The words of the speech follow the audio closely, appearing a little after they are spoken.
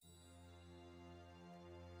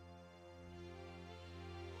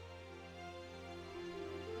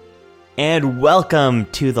And welcome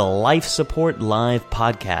to the Life Support Live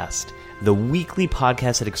podcast, the weekly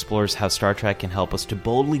podcast that explores how Star Trek can help us to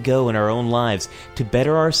boldly go in our own lives to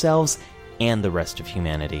better ourselves and the rest of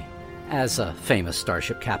humanity. As a famous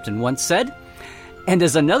starship captain once said, and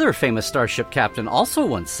as another famous starship captain also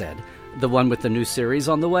once said, the one with the new series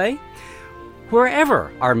on the way,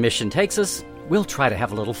 wherever our mission takes us, we'll try to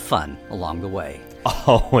have a little fun along the way.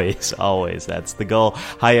 Always, always. That's the goal.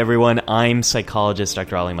 Hi, everyone. I'm psychologist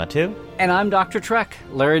Dr. Ali Mattu. And I'm Dr. Trek,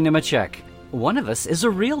 Larry Nemecek. One of us is a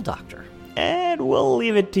real doctor. And we'll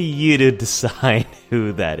leave it to you to decide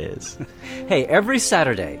who that is. Hey, every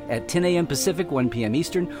Saturday at 10 a.m. Pacific, 1 p.m.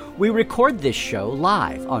 Eastern, we record this show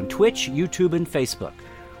live on Twitch, YouTube, and Facebook,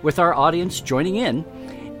 with our audience joining in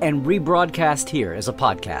and rebroadcast here as a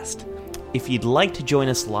podcast. If you'd like to join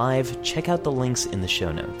us live, check out the links in the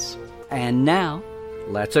show notes. And now,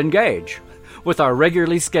 let's engage with our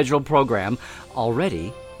regularly scheduled program,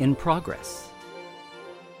 already in progress.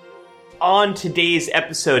 On today's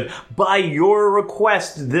episode, by your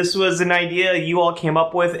request, this was an idea you all came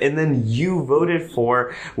up with and then you voted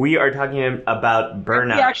for. We are talking about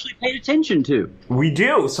burnout. We actually paid attention to. We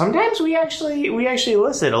do. Sometimes we actually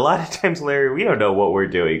listen. A lot of times, Larry, we don't know what we're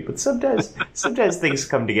doing, but sometimes things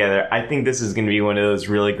come together. I think this is going to be one of those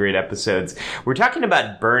really great episodes. We're talking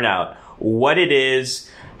about burnout, what it is,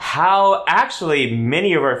 how actually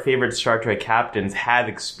many of our favorite Star Trek captains have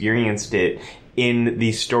experienced it in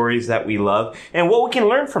the stories that we love, and what we can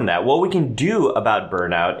learn from that, what we can do about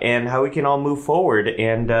burnout, and how we can all move forward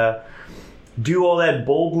and do all that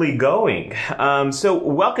boldly going. So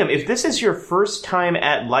welcome. If this is your first time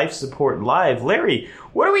at Life Support Live, Larry,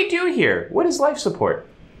 what do we do here? What is Life Support?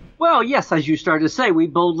 Well, yes, as you started to say, we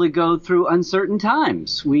boldly go through uncertain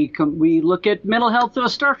times. We look at mental health through a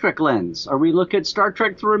Star Trek lens, or we look at Star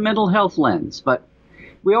Trek through a mental health lens, but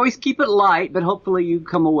we always keep it light, but hopefully you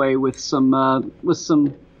come away with some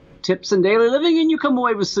tips in daily living, and you come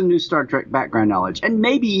away with some new Star Trek background knowledge, and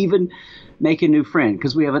maybe even make a new friend,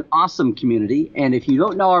 because we have an awesome community. And if you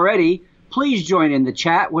don't know already, please join in the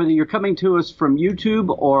chat, whether you're coming to us from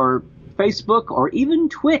YouTube or Facebook or even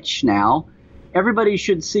Twitch now. Everybody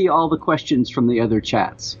should see all the questions from the other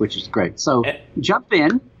chats, which is great. So jump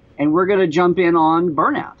in, and we're going to jump in on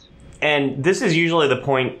burnout. And this is usually the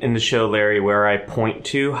point in the show, Larry, where I point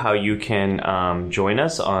to how you can join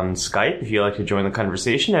us on Skype if you'd like to join the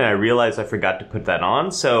conversation. And I realized I forgot to put that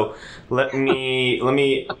on. So let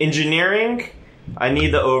me engineering. I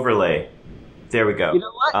need the overlay. There we go. You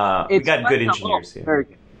know what? We got good engineers here. Very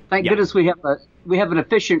good. Thank goodness we have an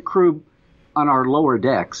efficient crew on our lower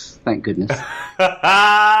decks. Thank goodness.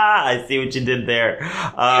 I see what you did there. It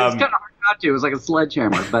was kind of hard not to. It was like a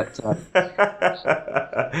sledgehammer, but.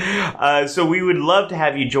 So we would love to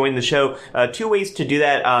have you join the show. Two ways to do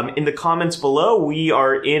that. In the comments below, we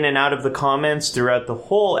are in and out of the comments throughout the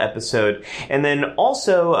whole episode. And then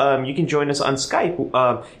also, you can join us on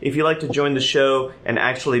Skype. If you'd like to join the show and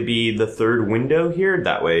actually be the third window here,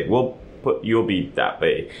 that way, you'll be that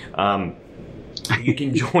way. You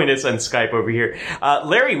can join us on Skype over here.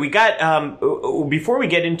 Larry, we got, before we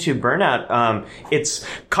get into burnout, it's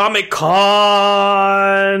Comic-Con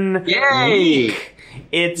week.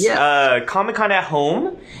 It's Comic-Con at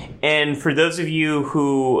home. And for those of you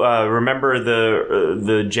who remember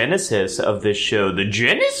the genesis of this show, the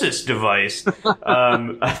Genesis device,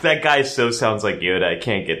 that guy so sounds like Yoda. I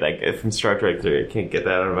can't get that guy from Star Trek 3. I can't get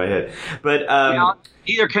that out of my head. But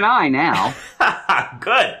neither can I now.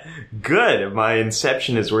 Good. My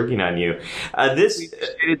inception is working on you. We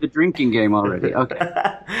did the drinking game already. Okay.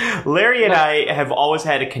 Larry and I have always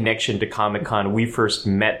had a connection to Comic-Con. We first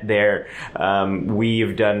met there. We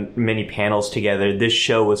have done many panels together. This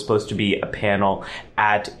show was supposed to be a panel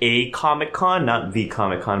at a Comic-Con, not the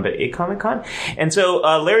Comic-Con, but a Comic-Con. And so,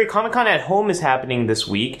 Larry, Comic-Con at home is happening this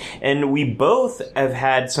week, and we both have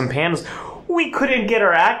had some panels. We couldn't get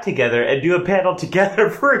our act together and do a panel together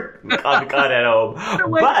for Comic-Con at home.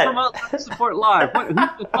 But Life Support Live.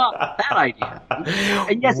 Who thought that idea?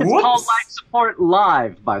 And yes, it's called Life Support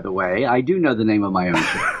Live, by the way. I do know the name of my own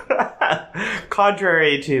show.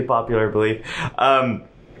 Contrary to popular belief.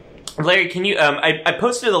 Larry, can you? I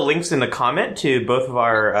posted the links in the comment to both of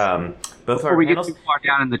our Before we panels. Get too far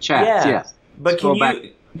down in the chat. Yeah. Yes. But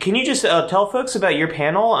can you just tell folks about your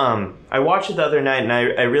panel? I watched it the other night and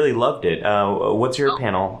I really loved it. What's your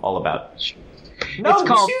panel all about? No,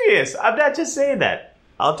 I'm serious. I'm not just saying that.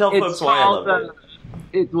 I'll tell folks why I love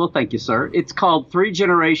it. Well, thank you, sir. It's called 3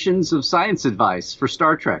 Generations of Science Advice for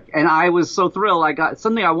Star Trek. And I was so thrilled. I got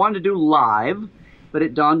something I wanted to do live, but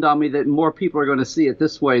it dawned on me that more people are going to see it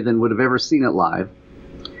this way than would have ever seen it live.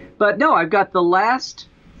 But no, I've got the last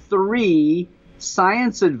 3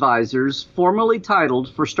 science advisors formerly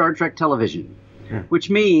titled for Star Trek television, which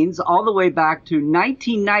means all the way back to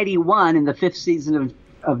 1991 in the 5th season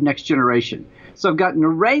of Next Generation. So I've got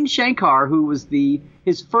Narain Shankar, who was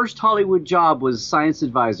his first Hollywood job was science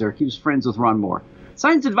advisor. He was friends with Ron Moore.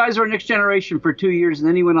 Science advisor on Next Generation for 2 years, and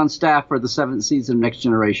then he went on staff for the 7th season of Next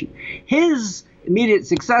Generation. His immediate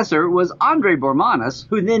successor was Andre Bormanis,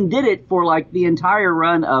 who then did it for like the entire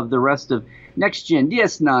run of the rest of Next Gen,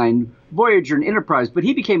 DS9, Voyager, and Enterprise. But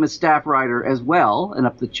he became a staff writer as well, and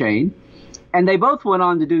up the chain. And they both went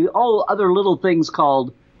on to do all other little things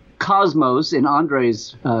called Cosmos in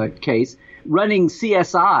Andre's case, running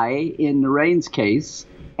CSI in Narain's case,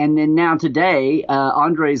 and then now today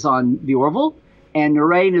Andre's on the Orville, and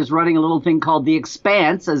Narain is running a little thing called The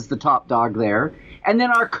Expanse as the top dog there. And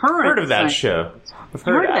then our current... I've heard of that show. I've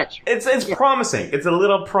heard of that show. It's promising. It's a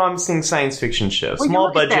little promising science fiction show. Well,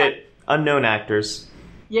 small budget, unknown actors.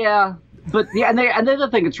 Yeah, but and the other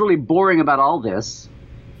thing that's really boring about all this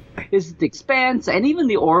is The Expanse and even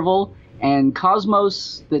the Orville and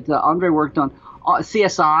Cosmos that Andre worked on,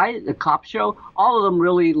 CSI, the cop show, all of them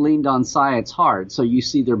really leaned on science hard, so you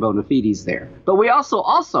see their bona fides there. But we also,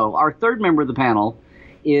 our third member of the panel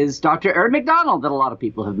is Dr. Erin McDonald, that a lot of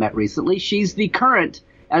people have met recently. She's the current,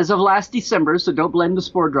 as of last December, so don't blame the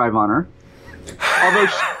spore drive on her. Although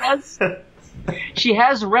she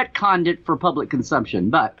has retconned it for public consumption,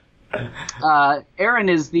 but Erin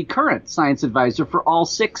is the current science advisor for all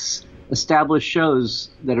 6 established shows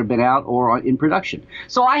that have been out or in production.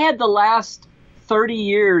 So I had the last 30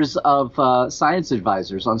 years of science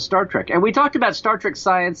advisors on Star Trek. And we talked about Star Trek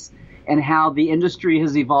science and how the industry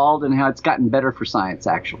has evolved and how it's gotten better for science,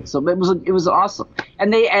 actually. So it was awesome.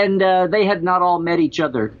 And they had not all met each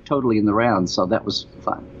other totally in the round, so that was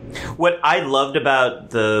fun. What I loved about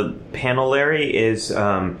the panel, Larry, is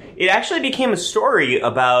it actually became a story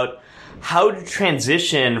about how to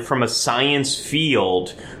transition from a science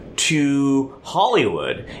field to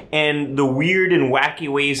Hollywood and the weird and wacky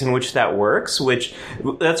ways in which that works, which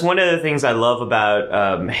that's one of the things I love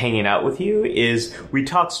about hanging out with you is we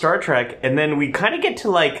talk Star Trek and then we kind of get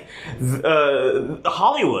to like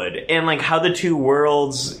Hollywood and like how the two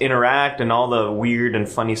worlds interact and all the weird and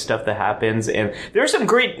funny stuff that happens. And there's some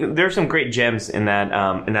great gems in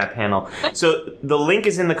that panel. So the link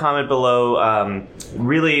is in the comment below.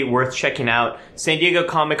 Really worth checking out. San Diego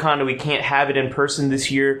Comic-Con, we can't have it in person this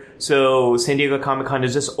year, so San Diego Comic-Con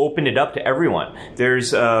has just opened it up to everyone.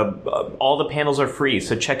 There's all the panels are free,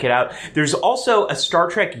 so check it out. There's also a Star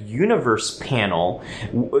Trek Universe panel.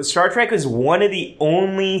 Star Trek is one of the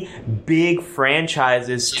only big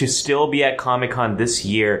franchises to still be at Comic-Con this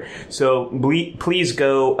year, so please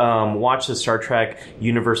go watch the Star Trek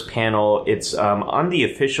Universe panel. It's on the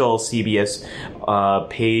official CBS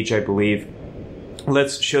page, I believe.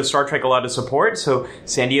 Let's show Star Trek a lot of support, so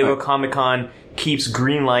San Diego Comic-Con keeps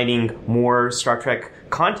greenlighting more Star Trek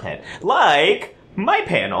content, like my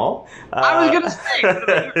panel. I was going to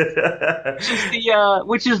say,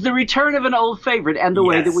 which is the return of an old favorite and the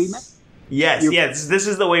way that we met. Yes, this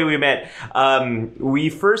is the way we met. We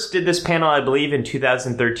first did this panel, I believe, in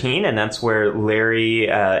 2013, and that's where Larry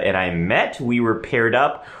and I met. We were paired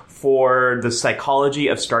up for the psychology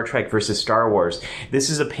of Star Trek versus Star Wars.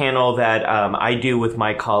 This is a panel that I do with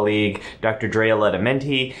my colleague, Dr. Drea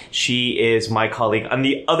Letamendi. She is my colleague on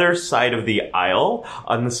the other side of the aisle,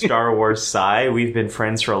 on the Star Wars side. We've been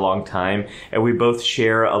friends for a long time, and we both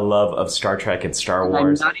share a love of Star Trek and Star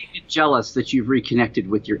Wars. I'm not even jealous that you've reconnected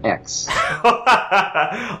with your ex.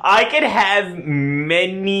 I could have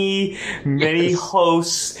many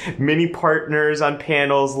hosts, many partners on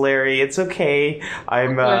panels, Larry. It's okay.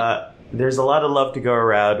 There's a lot of love to go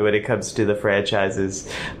around when it comes to the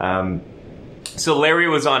franchises. So Larry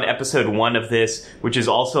was on episode 1 of this, which is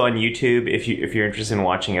also on YouTube. If you're interested in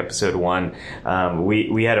watching episode 1,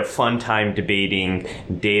 we had a fun time debating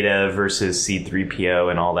Data versus C-3PO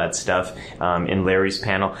and all that stuff in Larry's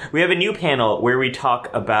panel. We have a new panel where we talk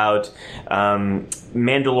about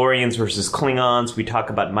Mandalorians versus Klingons. We talk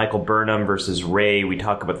about Michael Burnham versus Rey. We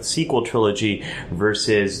talk about the sequel trilogy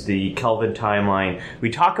versus the Kelvin timeline. We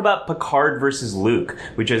talk about Picard versus Luke,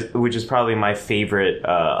 which is probably my favorite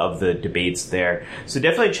of the debates there. So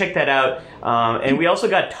definitely check that out. And we also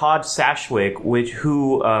got Todd Sashwick,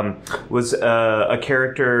 who was a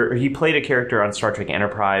character. He played a character on Star Trek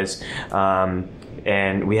Enterprise.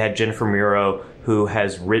 And we had Jennifer Muro, who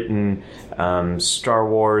has written Star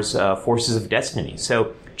Wars Forces of Destiny.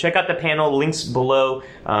 So check out the panel, links below,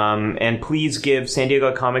 and please give San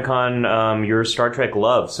Diego Comic-Con your Star Trek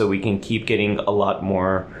love so we can keep getting a lot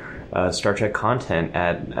more Star Trek content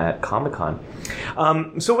at Comic-Con.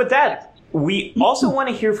 So with that, we also want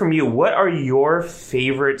to hear from you. What are your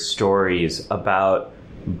favorite stories about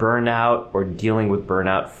burnout or dealing with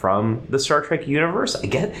burnout from the Star Trek universe? I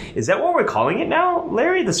guess, is that what we're calling it now,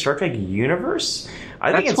 Larry? The Star Trek universe?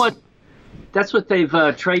 That's what they've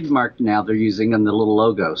trademarked now. They're using in the little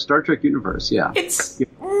logo. Star Trek universe, yeah. It's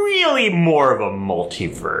really more of a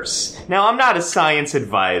multiverse. Now, I'm not a science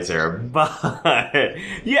advisor, but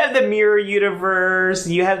you have the mirror universe,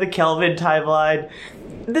 you have the Kelvin timeline.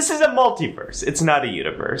 This is a multiverse. It's not a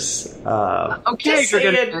universe. Okay,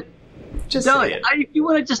 Just say it. If you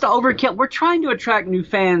want to just overkill, we're trying to attract new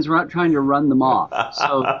fans. We're not trying to run them off.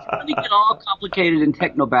 So if you get all complicated and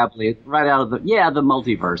technobabbly right out of the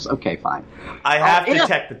multiverse. Okay, fine. I have to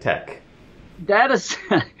tech the tech.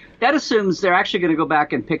 That assumes they're actually going to go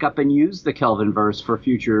back and pick up and use the Kelvinverse for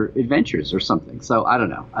future adventures or something. So I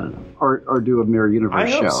don't know, or do a mirror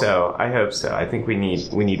universe show. I hope so. I think we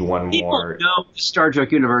need one People more. know the Star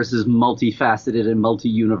Trek universe is multifaceted and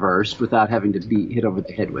multi-universed without having to be hit over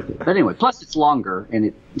the head with it. But anyway, plus it's longer and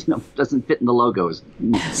it doesn't fit in the logos.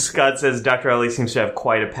 Scott says Dr. Ali seems to have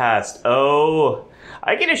quite a past. Oh,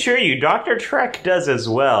 I can assure you, Dr. Trek does as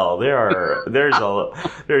well. There's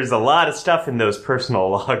a lot of stuff in those personal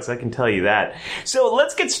logs, I can tell you that. So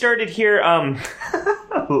let's get started here.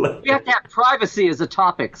 We have to have privacy as a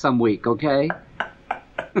topic some week, okay?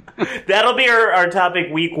 That'll be our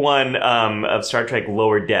topic week 1 of Star Trek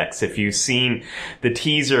Lower Decks. If you've seen the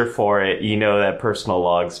teaser for it, you know that personal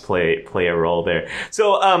logs play a role there.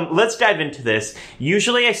 So let's dive into this.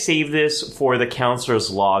 Usually I save this for the counselor's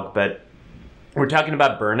log, but we're talking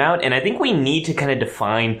about burnout, and I think we need to kind of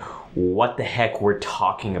define what the heck we're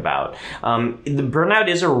talking about. The burnout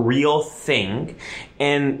is a real thing,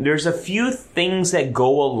 and there's a few things that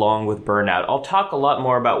go along with burnout. I'll talk a lot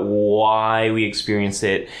more about why we experience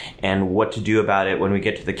it and what to do about it when we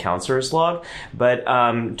get to the counselor's log. But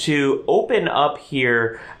to open up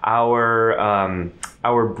here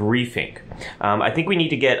our briefing, I think we need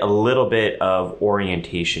to get a little bit of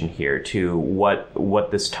orientation here to what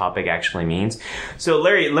this topic actually means. So,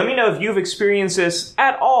 Larry, let me know if you've experienced this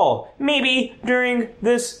at all, maybe during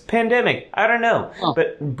this pandemic. I don't know.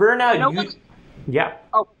 But burnout... Yeah.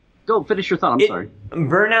 Oh, go finish your thought. I'm sorry.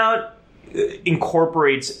 Burnout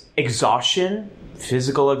incorporates exhaustion,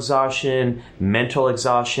 physical exhaustion, mental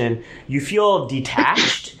exhaustion. You feel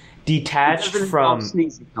detached from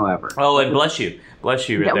sneezing, however. Oh, and bless you right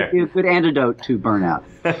there. That would be a good antidote to burnout.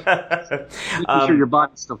 Making sure your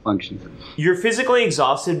body still functions. You're physically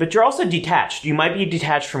exhausted, but you're also detached. You might be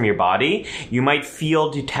detached from your body. You might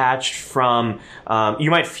feel detached from.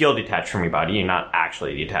 Your body. You're not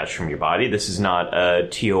actually detached from your body. This is not a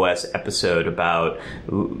TOS episode about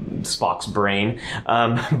Spock's brain.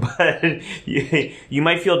 But you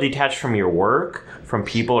might feel detached from your work, from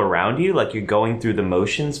people around you, like you're going through the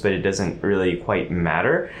motions, but it doesn't really quite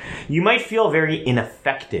matter. You might feel very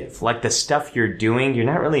ineffective, like the stuff you're doing, you're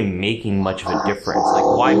not really making much of a difference. Like,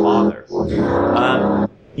 why bother?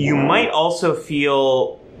 You might also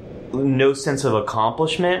feel no sense of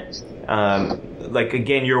accomplishment. Like,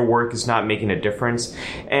 again, your work is not making a difference.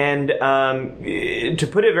 And to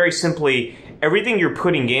put it very simply, everything you're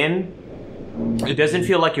putting in, it doesn't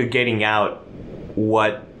feel like you're getting out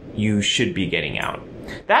what you should be getting out.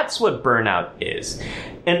 That's what burnout is.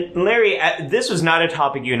 And Larry, this was not a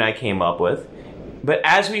topic you and I came up with, but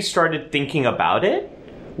as we started thinking about it,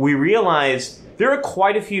 we realized there are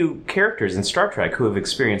quite a few characters in Star Trek who have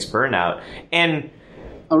experienced burnout, and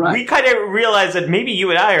we kind of realized that maybe you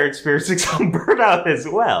and I are experiencing some burnout as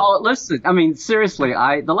well. Oh, listen, I mean, seriously,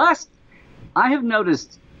 I have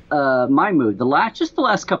noticed my mood the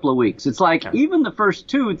last couple of weeks. It's like even the first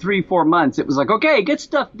 2, 3, 4 months, it was like, okay, get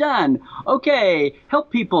stuff done. Okay,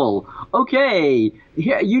 help people. Okay,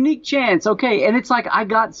 unique chance. Okay, and it's like I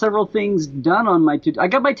got several things done on my I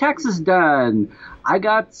got my taxes done. I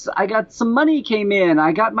got some money came in.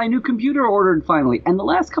 I got my new computer ordered finally. And the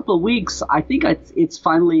last couple of weeks, I think it's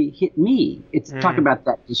finally hit me. It's talking about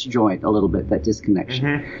that disjoint a little bit, that disconnection.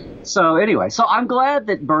 Mm-hmm. So anyway, I'm glad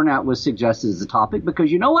that burnout was suggested as a topic,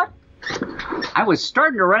 because you know what? I was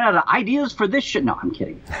starting to run out of ideas for this shit. No, I'm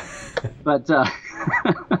kidding. But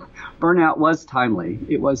burnout was timely.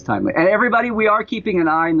 It was timely. And everybody, we are keeping an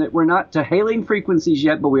eye on that. We're not to hailing frequencies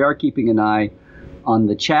yet, but we are keeping an eye on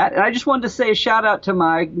the chat. And I just wanted to say a shout out to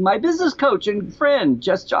my business coach and friend,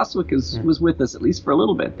 Jess Joswick, was with us at least for a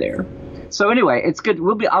little bit there. So anyway, it's good.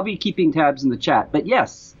 I'll be keeping tabs in the chat. But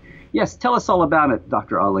yes, tell us all about it,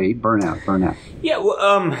 Dr. Ali. Burnout. Yeah,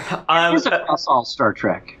 well, it's across all Star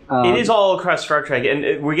Trek. It is all across Star Trek,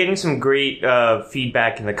 and we're getting some great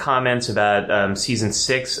feedback in the comments about Season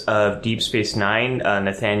 6 of Deep Space Nine.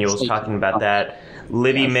 Nathaniel was talking about that.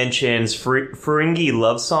 Libby mentions Ferengi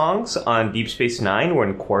love songs on Deep Space Nine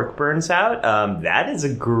when Quark burns out. That is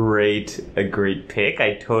a great pick.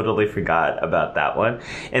 I totally forgot about that one.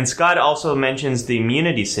 And Scott also mentions the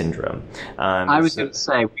immunity syndrome. I was going to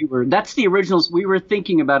say that's the originals. We were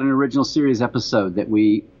thinking about an original series episode that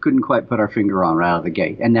we couldn't quite put our finger on right out of the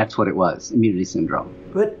gate, and that's what it was: immunity syndrome.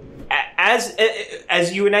 But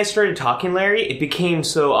as you and I started talking, Larry, it became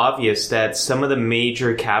so obvious that some of the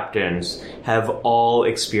major captains have all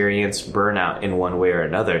experienced burnout in one way or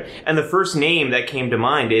another. And the first name that came to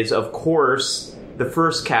mind is, of course, the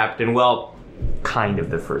first captain. Well, kind of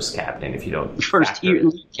the first captain, if you don't. The first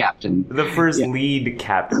lead captain. The first lead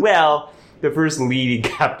captain. Well, the first lead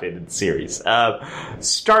captain in the series.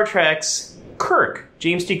 Star Trek's Kirk,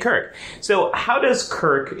 James T. Kirk. So how does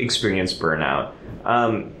Kirk experience burnout?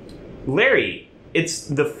 Larry, it's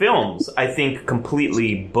the films, I think,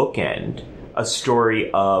 completely bookend a story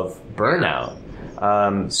of burnout.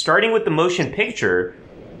 Starting with the motion picture,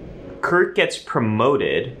 Kirk gets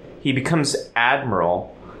promoted. He becomes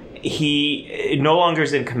admiral. He no longer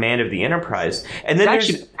is in command of the Enterprise. And then he's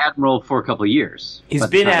actually been admiral for a couple of years. He's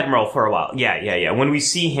been admiral for a while. Yeah. When we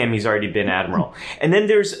see him, he's already been admiral. And then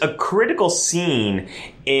there's a critical scene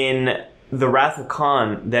in The Wrath of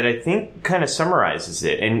Khan that I think kind of summarizes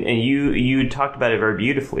it, and you talked about it very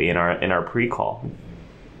beautifully in our pre-call.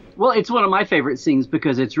 Well, it's one of my favorite scenes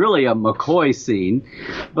because it's really a McCoy scene,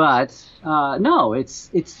 but no, it's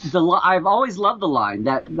I've always loved the line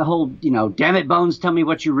that the whole damn it, Bones, tell me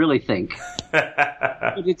what you really think.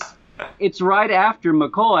 But it's right after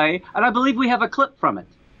McCoy, and I believe we have a clip from it.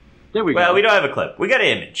 There we go. Well, we don't have a clip. We got an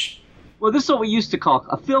image. Well, this is what we used to call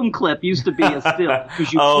a film clip. Used to be a still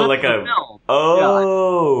because you like a film.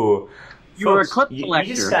 Oh, yeah. You were a clip collector.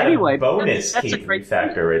 You just got a bonus that's a great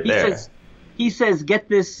factor right there. He says,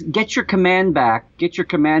 get your command back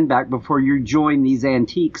before you join these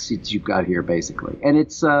antiques that you've got here, basically. And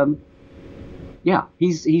it's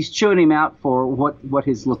he's chewing him out for what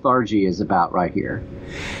his lethargy is about right here.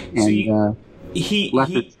 And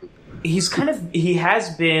he's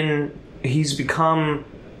become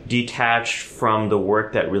detached from the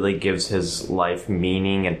work that really gives his life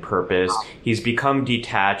meaning and purpose. He's become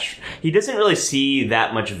detached. He doesn't really see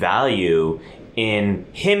that much value in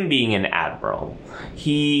him being an admiral.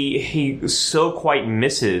 He so quite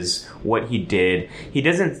misses what he did. He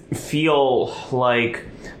doesn't feel like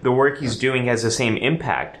the work he's doing has the same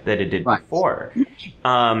impact that it did before.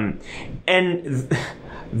 And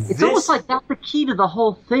it's almost like that's the key to the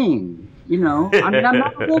whole thing. I mean, I'm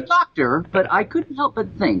not a real doctor, but I couldn't help but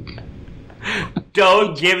think.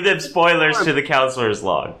 Don't give them spoilers to the Counselor's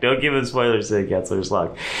Log. But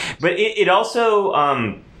it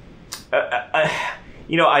also,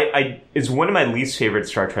 it's one of my least favorite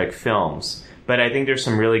Star Trek films, but I think there's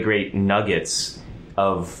some really great nuggets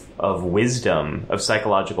of wisdom, of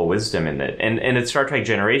psychological wisdom in it. And in Star Trek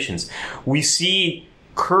Generations, we see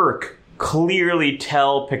Kirk clearly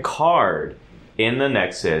tell Picard in the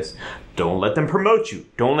Nexus, don't let them promote you.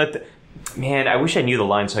 Man, I wish I knew the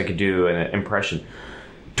line so I could do an impression.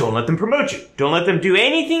 Don't let them promote you. Don't let them do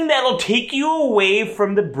anything that'll take you away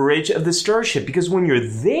from the bridge of the starship, because when you're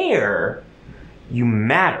there, you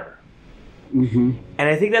matter. Mm-hmm. And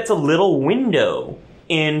I think that's a little window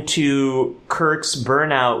into Kirk's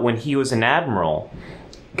burnout when he was an admiral,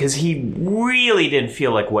 because he really didn't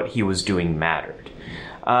feel like what he was doing mattered.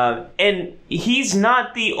 And he's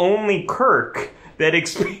not the only Kirk that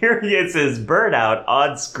experiences burnout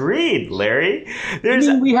on screen, Larry.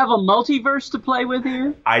 We have a multiverse to play with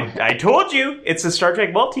here? I told you, it's a Star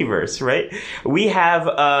Trek multiverse, right? We have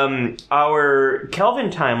our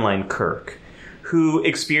Kelvin timeline Kirk, who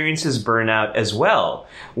experiences burnout as well.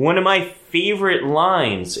 One of my favorite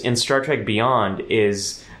lines in Star Trek Beyond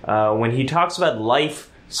is when he talks about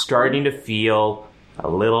life starting to feel a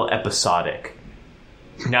little episodic.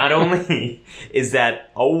 Not only is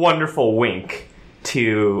that a wonderful wink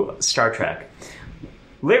to Star Trek,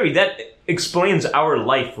 Larry, that explains our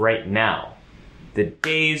life right now. The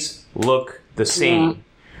days look the same. Yeah.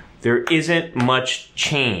 There isn't much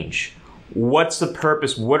change. What's the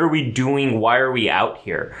purpose? What are we doing? Why are we out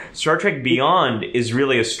here? Star Trek Beyond is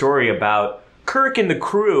really a story about Kirk and the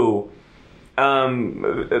crew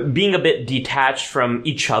being a bit detached from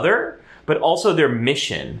each other, but also their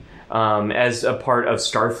mission. As a part of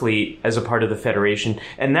Starfleet, as a part of the Federation.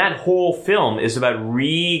 And that whole film is about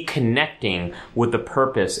reconnecting with the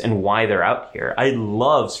purpose and why they're out here. I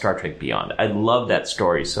love Star Trek Beyond. I love that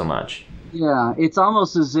story so much. Yeah, it's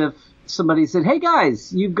almost as if somebody said, "Hey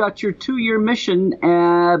guys, you've got your 2-year mission,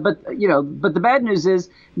 but the bad news is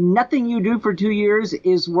nothing you do for 2 years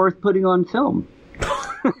is worth putting on film."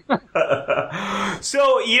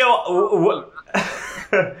 So,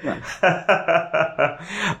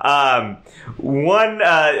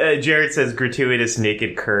 Jared says gratuitous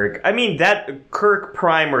naked Kirk. I mean, that Kirk,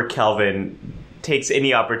 Prime, or Kelvin takes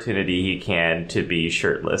any opportunity he can to be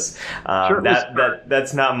shirtless.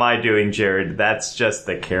 That's not my doing, Jared. That's just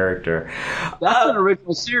the character. That's an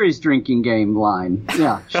original series drinking game line.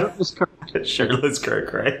 Yeah, shirtless Kirk. Shirtless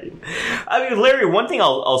Kirk, right? I mean, Larry, one thing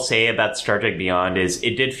I'll say about Star Trek Beyond is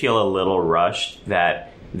it did feel a little rushed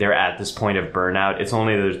that they're at this point of burnout. It's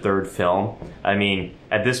only their third film. I mean,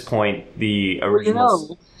 at this point, the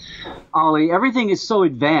original... Ollie, everything is so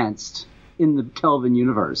advanced in the Kelvin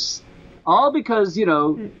universe. All because,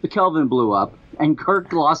 the Kelvin blew up and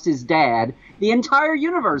Kirk lost his dad. The entire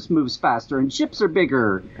universe moves faster and ships are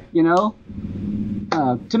bigger,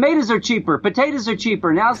 tomatoes are cheaper, potatoes are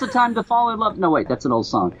cheaper. Now's the time to fall in love. No, wait, that's an old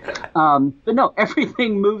song. But no,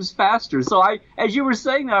 everything moves faster. So as you were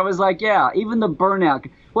saying that, I was like, yeah, even the burnout.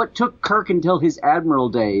 What took Kirk until his Admiral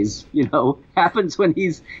days, happens when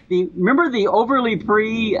remember the overly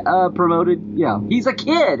promoted, he's a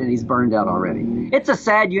kid and he's burned out already. It's a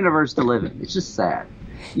sad universe to live in. It's just sad.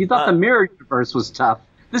 You thought the mirror universe was tough.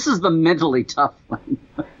 This is the mentally tough one.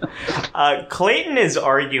 Clayton is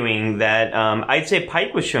arguing that I'd say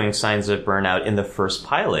Pike was showing signs of burnout in the first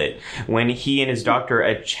pilot when he and his doctor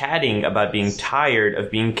are chatting about being tired of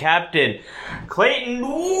being captain. Clayton,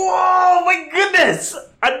 whoa, my goodness!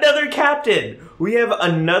 Another captain! We have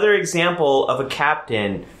another example of a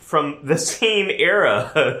captain from the same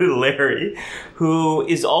era, Larry, who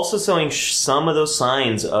is also showing some of those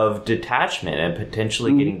signs of detachment and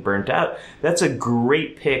potentially getting burnt out. That's a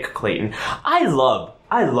great pick, Clayton. I love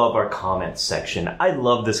our comments section. I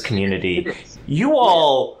love this community. You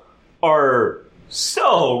all are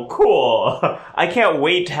so cool. I can't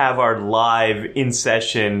wait to have our live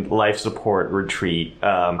in-session life support retreat.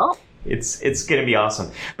 It's going to be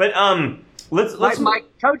awesome. But let's my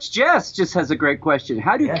coach Jess just has a great question.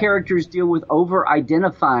 How do characters deal with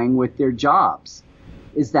over-identifying with their jobs?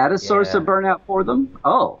 Is that a source of burnout for them?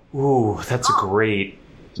 Ooh, that's great.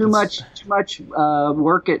 Too much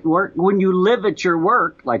work at work when you live at your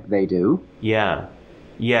work like they do. Yeah.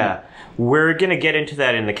 We're going to get into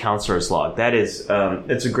that in the counselor's log. That is,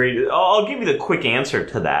 it's a great... I'll give you the quick answer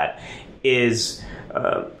to that. Is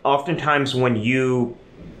oftentimes when you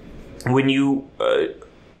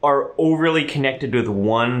are overly connected with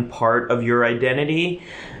one part of your identity,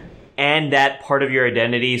 and that part of your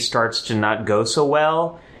identity starts to not go so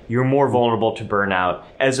well, you're more vulnerable to burnout,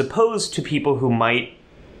 as opposed to people who might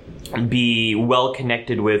be well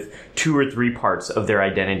connected with 2 or 3 parts of their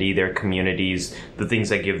identity, their communities, the things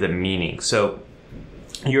that give them meaning. So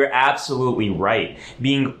you're absolutely right.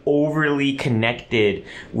 Being overly connected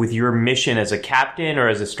with your mission as a captain or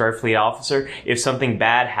as a Starfleet officer, if something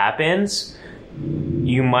bad happens,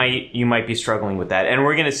 you might be struggling with that. And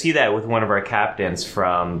we're going to see that with one of our captains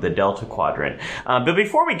from the Delta Quadrant. But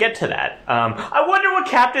before we get to that, I wonder what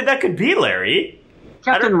captain that could be, Larry.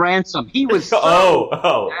 Captain Ransom. He was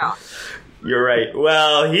so... Yeah. You're right.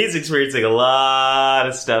 Well, he's experiencing a lot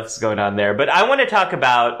of stuff's going on there. But I want to talk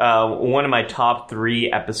about one of my top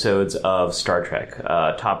 3 episodes of Star Trek,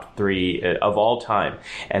 top 3 of all time.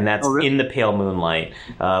 And that's In the Pale Moonlight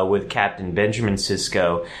with Captain Benjamin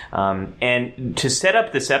Sisko. And to set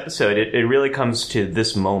up this episode, it really comes to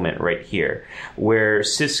this moment right here, where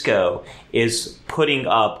Sisko is putting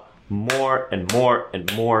up more and more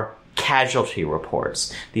and more casualty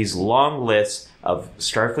reports. These long lists of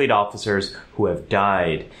Starfleet officers who have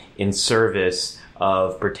died in service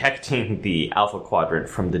of protecting the Alpha Quadrant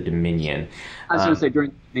from the Dominion. I was going to say during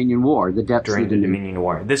the Dominion War, the depths during of the Dominion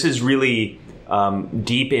War. This is really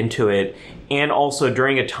deep into it, and also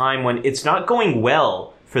during a time when it's not going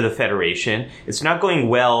well for the Federation. It's not going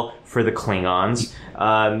well for the Klingons.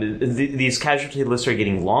 These casualty lists are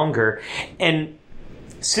getting longer, and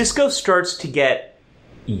Sisko starts to get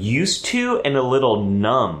used to and a little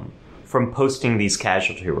numb from posting these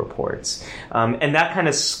casualty reports. And that kind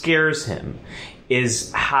of scares him,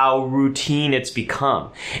 is how routine it's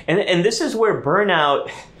become. And this is where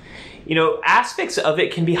burnout, aspects of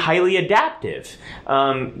it can be highly adaptive.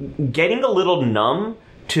 Getting a little numb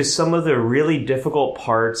to some of the really difficult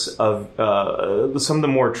parts of some of the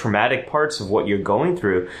more traumatic parts of what you're going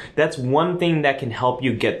through, that's one thing that can help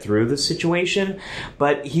you get through the situation.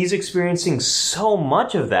 But he's experiencing so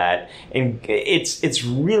much of that, and it's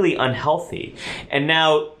really unhealthy. And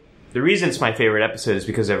now, the reason it's my favorite episode is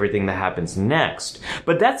because of everything that happens next.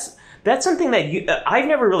 But that's That's something that I've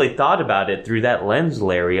never really thought about it through that lens,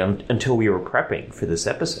 Larry, until we were prepping for this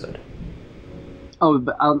episode. Oh,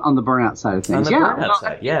 on the burnout side of things. On the burnout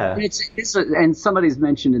side, yeah. And somebody's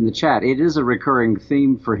mentioned in the chat, it is a recurring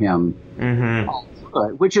theme for him.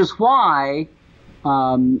 Mm-hmm. Which is why,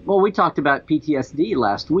 we talked about PTSD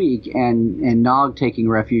last week and Nog taking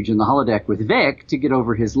refuge in the holodeck with Vic to get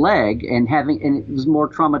over his leg and it was more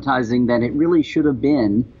traumatizing than it really should have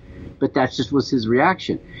been, but that just was his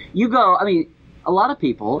reaction. A lot of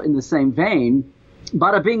people in the same vein,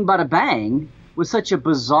 Bada Bing, Bada Bang was such a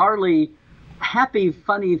bizarrely happy,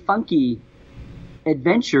 funny, funky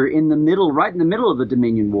adventure right in the middle of the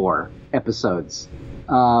Dominion War episodes.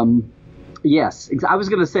 Yes, I was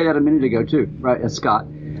going to say that a minute ago too, right, Scott?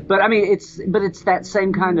 But it's that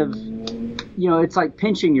same kind of, it's like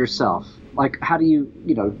pinching yourself. Like, how do you,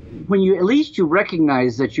 when you at least you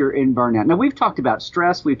recognize that you're in burnout. Now, we've talked about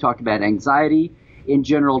stress, we've talked about anxiety in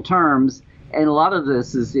general terms, and a lot of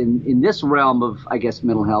this is in this realm of, I guess,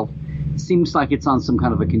 mental health. Seems like it's on some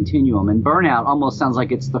kind of a continuum, and burnout almost sounds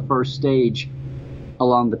like it's the first stage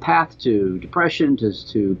along the path to depression to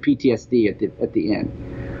PTSD at the end.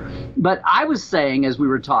 But I was saying, as we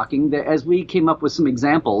were talking, that as we came up with some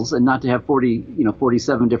examples, and not to have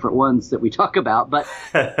 47 different ones that we talk about, but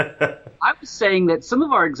I was saying that some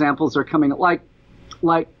of our examples are coming like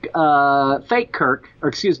fake Kirk, or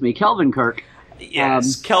excuse me, Kelvin Kirk.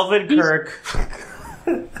 Yes, Kelvin Kirk.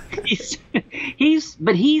 He's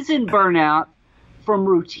in burnout from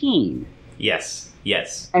routine. Yes.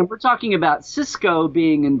 And we're talking about Cisco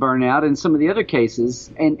being in burnout in some of the other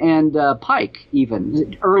cases, and Pike,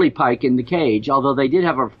 even early Pike in the cage. Although they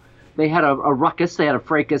had a ruckus, they had a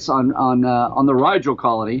fracas on the Rigel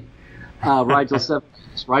colony, Rigel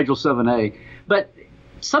 7A. But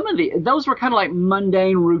some of those were kind of like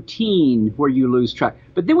mundane routine where you lose track.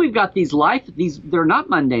 But then we've got these they're not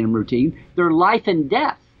mundane and routine, they're life and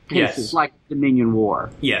death cases, like Dominion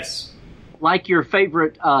War. Yes. Like your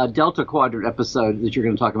favorite Delta Quadrant episode that you're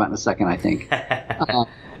going to talk about in a second, I think.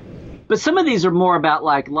 But some of these are more about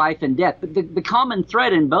like life and death. But the common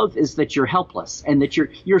thread in both is that you're helpless and that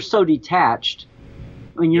you're so detached.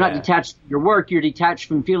 I mean, you're not detached from your work. You're detached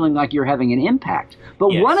from feeling like you're having an impact.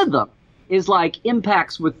 But one of them is like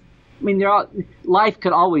impacts with. I mean, life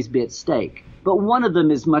could always be at stake. But one of them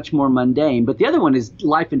is much more mundane. But the other one is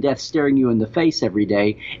life and death staring you in the face every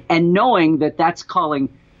day, and knowing that that's calling.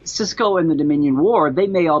 Cisco and the Dominion War, they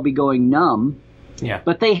may all be going numb,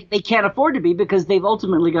 but they can't afford to be because they've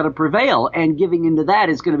ultimately got to prevail, and giving into that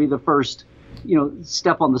is going to be the first,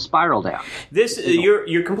 step on the spiral down.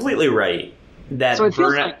 You're completely right. That so it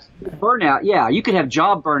feels like burnout. Yeah, you could have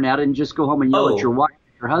job burnout and just go home and yell at your wife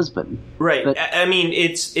or your husband. Right. But, I mean,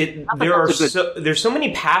 there's so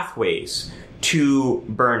many pathways to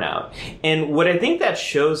burnout, and what I think that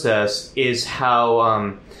shows us is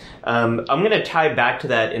how. I'm going to tie back to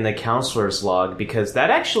that in the counselor's log, because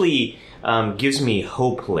that actually gives me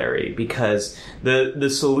hope, Larry, because the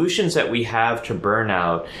solutions that we have to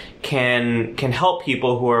burnout can help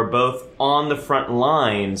people who are both on the front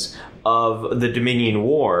lines of the Dominion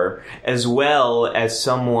War, as well as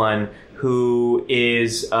someone who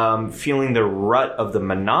is feeling the rut of the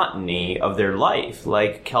monotony of their life,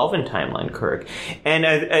 like Kelvin Timeline Kirk. And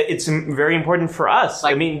it's very important for us.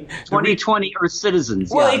 Like 2020 Earth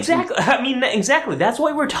citizens. Well, exactly. I mean, exactly. That's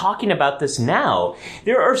why we're talking about this now.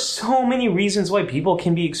 There are so many reasons why people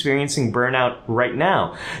can be experiencing burnout right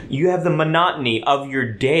now. You have the monotony of your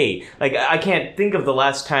day. Like, I can't think of the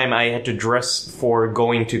last time I had to dress for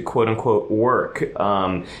going to quote-unquote work,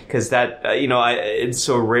 because that, it's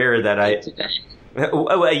so rare that I no,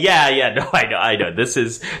 I know. This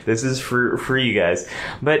is for you guys,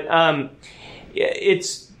 but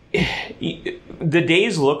it's the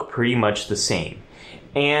days look pretty much the same,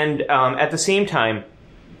 and at the same time,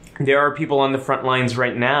 there are people on the front lines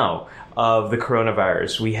right now of the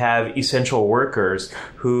coronavirus. We have essential workers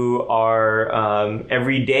who are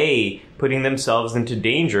every day putting themselves into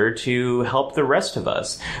danger to help the rest of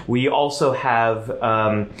us. We also have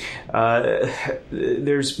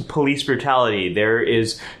there's police brutality, there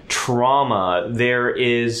is trauma, there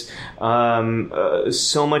is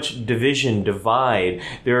so much divide.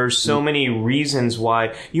 There are so many reasons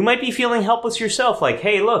why you might be feeling helpless yourself. Like,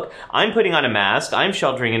 hey, look, I'm putting on a mask, I'm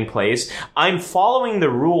sheltering in place, I'm following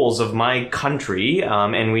the rules of my country,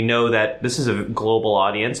 and we know that this is a global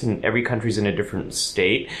audience and every country's in a different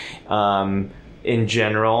state. In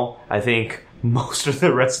general, I think most of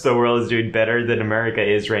the rest of the world is doing better than America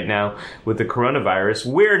is right now with the coronavirus.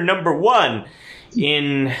 We're number one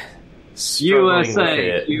in struggling with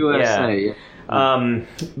it. USA. Yeah.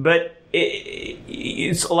 But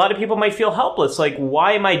it's a lot of people might feel helpless. Like,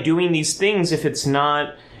 why am I doing these things if it's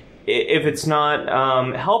not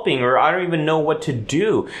helping, or I don't even know what to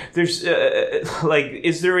do? There's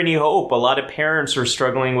is there any hope? A lot of parents are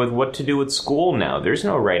struggling with what to do with school now. There's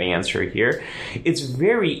no right answer here. It's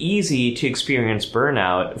very easy to experience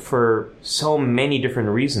burnout for so many different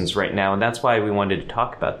reasons right now, and that's why we wanted to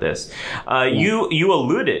talk about this. You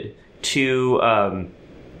alluded to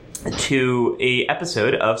a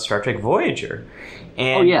episode of Star Trek Voyager,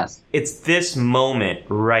 and yes, it's this moment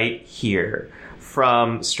right here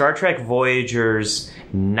from Star Trek Voyager's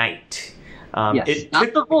Night. Not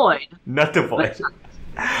the Void. Not the Void.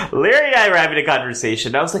 Larry and I were having a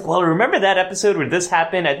conversation. I was like, well, remember that episode where this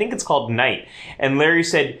happened? I think it's called Night. And Larry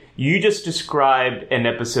said, you just described an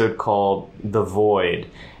episode called The Void.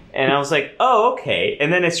 And I was like, oh, okay.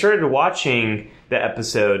 And then I started watching the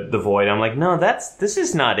episode The Void. I'm like, no, this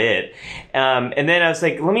is not it. And then I was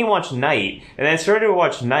like, let me watch Night. And I started to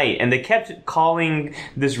watch Night, and they kept calling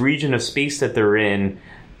this region of space that they're in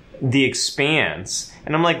The Expanse.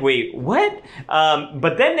 And I'm like, wait, what?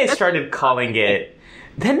 But then they started calling it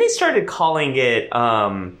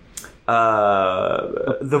The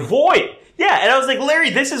Void. Yeah, and I was like, Larry,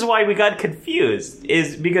 this is why we got confused,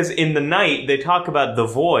 is because in The Night they talk about the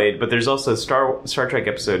Void, but there's also a Star Trek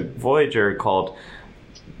episode Voyager called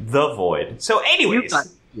The Void. So anyways,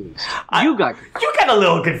 you got a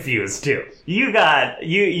little confused too. We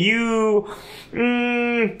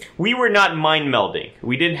were not mind melding.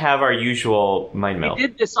 We didn't have our usual mind meld. We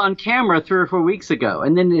did this on camera 3 or 4 weeks ago,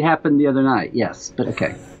 and then it happened the other night. Yes, but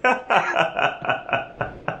okay.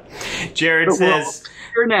 Jared says,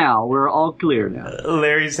 we're all clear now.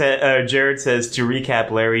 Jared says, to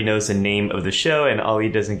recap, Larry knows the name of the show, and Ollie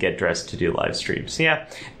doesn't get dressed to do live streams. Yeah,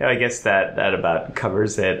 I guess that about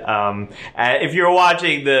covers it. If you're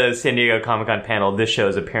watching the San Diego Comic-Con panel, this show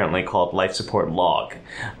is apparently called Life Support Log.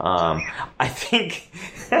 I think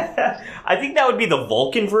that would be the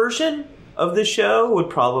Vulcan version of the show, would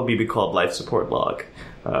probably be called Life Support Log.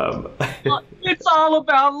 It's all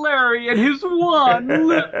about Larry and his one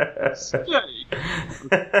little steak.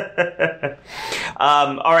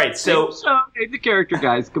 All right, so name the character,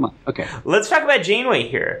 guys. Come on. Okay, let's talk about Janeway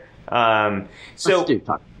here. When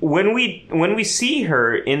we see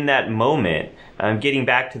her in that moment, getting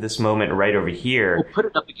back to this moment right over here. We'll put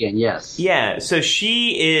it up again, yes. Yeah, so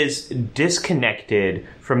she is disconnected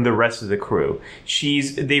from the rest of the crew.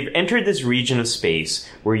 They've entered this region of space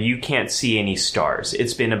where you can't see any stars.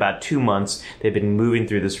 It's been about 2 months. They've been moving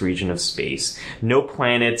through this region of space. No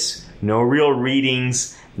planets, no real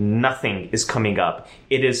readings, nothing is coming up.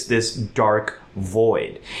 It is this dark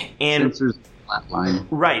void. And sensors flatline.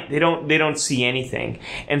 Right, they don't see anything.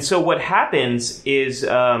 And so what happens is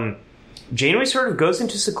Janeway sort of goes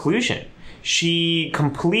into seclusion. She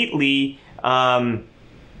completely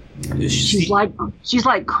she's like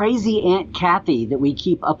crazy Aunt Kathy that we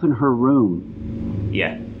keep up in her room.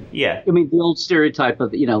 Yeah. I mean, the old stereotype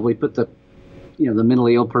of, we put the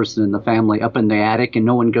mentally ill person in the family up in the attic and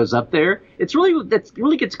no one goes up there. That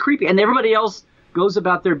really gets creepy, and everybody else goes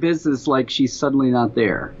about their business like she's suddenly not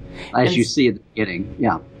there, as you see at the beginning.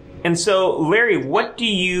 Yeah. And so, Larry, what do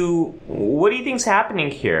you think's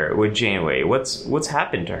happening here with Janeway? What's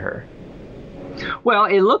happened to her? Well,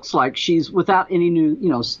 it looks like she's without any new,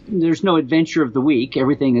 there's no adventure of the week.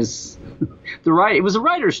 Everything is it was a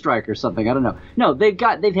writer's strike or something. I don't know. No, they've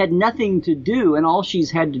had nothing to do, and all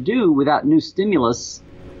she's had to do without new stimulus,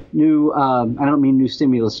 I don't mean new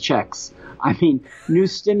stimulus checks. I mean new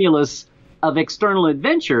stimulus of external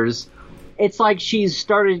adventures. It's like she's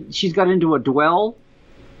got into a dwell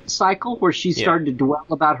cycle where she started to dwell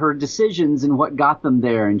about her decisions and what got them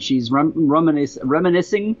there, and she's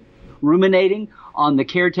ruminating on the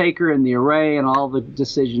caretaker and the array and all the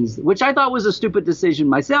decisions, which I thought was a stupid decision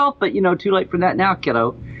myself, but too late for that now,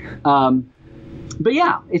 kiddo. But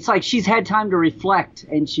yeah, it's like she's had time to reflect,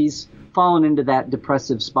 and she's fallen into that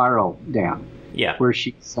depressive spiral down. Yeah, where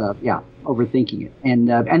she's overthinking it, and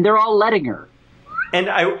they're all letting her. And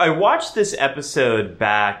I watched this episode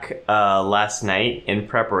back last night in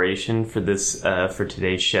preparation for this for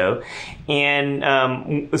today's show, and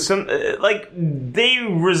they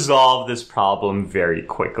resolve this problem very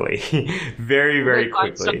quickly, very quickly.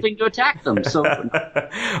 Find something to attack them. So,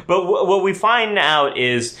 but what we find out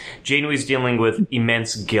is Janeway's dealing with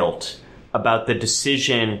immense guilt about the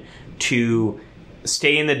decision to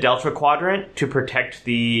stay in the Delta Quadrant to protect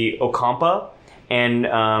the Ocampa,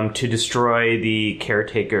 and to destroy the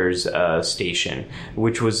caretaker's station,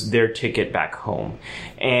 which was their ticket back home.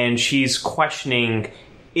 And she's questioning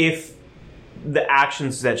if the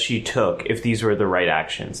actions that she took, if these were the right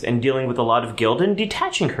actions, and dealing with a lot of guilt and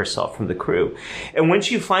detaching herself from the crew. And when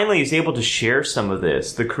she finally is able to share some of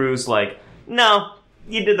this, the crew's like, no,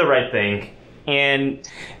 you did the right thing. And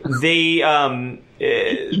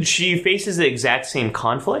she faces the exact same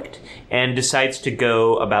conflict and decides to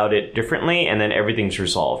go about it differently, and then everything's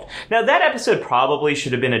resolved. Now, that episode probably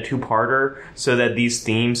should have been a two-parter so that these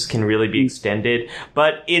themes can really be extended,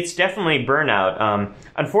 but it's definitely Burnout.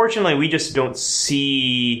 Unfortunately, we just don't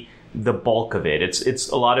see the bulk of it. It's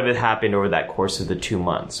a lot of it happened over that course of the 2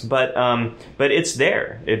 months, but it's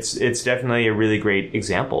there. It's definitely a really great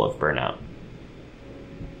example of Burnout.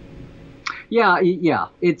 Yeah.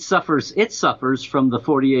 It suffers from the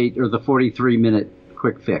 48 or the 43-minute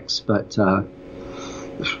quick fix, but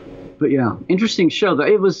yeah, interesting show though.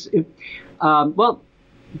 It was, well,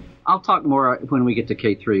 I'll talk more when we get to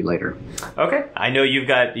K3 later. Okay, I know you've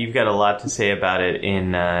got a lot to say about it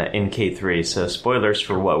in K3, so spoilers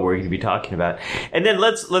for what we're going to be talking about. And then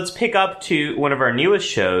let's pick up to one of our newest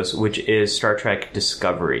shows, which is Star Trek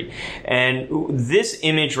Discovery. And this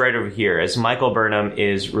image right over here, as Michael Burnham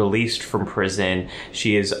is released from prison,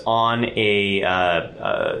 she is on a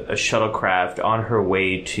shuttlecraft on her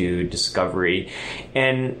way to Discovery,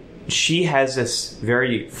 and she has this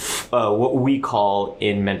very, what we call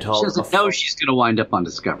in mental... She doesn't know she's going to wind up on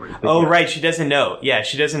Discovery. Oh, yeah. Right. She doesn't know. Yeah,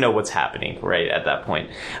 she doesn't know what's happening right at that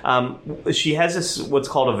point. She has this, what's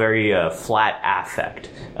called a very flat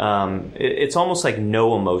affect. It's almost like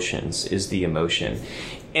no emotions is the emotion.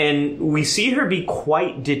 And we see her be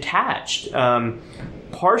quite detached,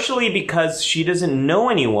 partially because she doesn't know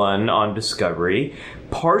anyone on Discovery,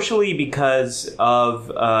 partially because of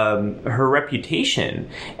her reputation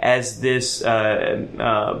as this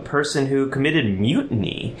person who committed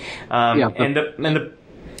mutiny, and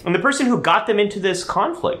the person who got them into this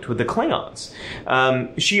conflict with the Klingons.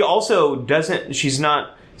 She also doesn't. She's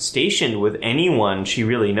not stationed with anyone she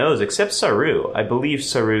really knows except Saru. I believe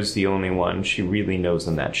Saru's the only one she really knows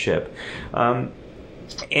on that ship. And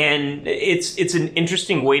it's an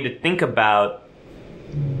interesting way to think about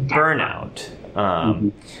Burnout.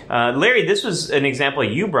 Larry, this was an example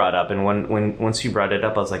you brought up, and once you brought it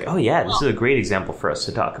up, I was like, oh yeah, this is a great example for us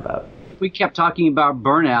to talk about. We kept talking about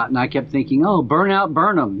Burnout, and I kept thinking, oh, Burnout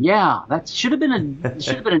Burnham. Yeah, that should have been a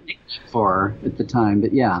nickname for her at the time,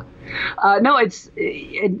 but yeah. No, it's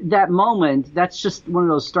that moment. That's just one of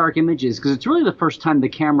those stark images, because it's really the first time the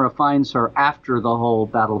camera finds her after the whole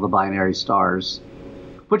Battle of the Binary Stars,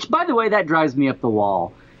 which, by the way, that drives me up the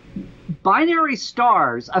wall. Binary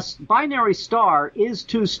stars, a binary star is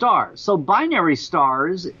 2 stars. So binary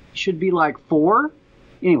stars should be like 4.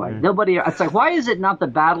 Anyway, nobody, it's like, why is it not the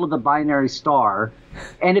Battle of the Binary Star?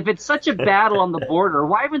 And if it's such a battle on the border,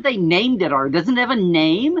 why haven't they named it? Or doesn't it have a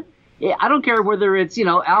name? I don't care whether it's,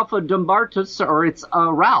 Alpha Dumbartus or it's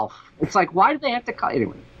Ralph. It's like, why do they have to call it?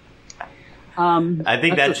 Anyway. I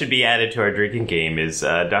think that should be added to our drinking game, is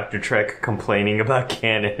Dr. Trek complaining about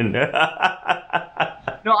canon.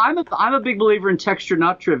 No, I'm a big believer in texture,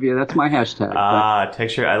 not trivia. That's my hashtag.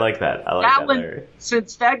 Texture. I like that. I like that one,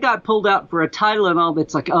 since that got pulled out for a title and all,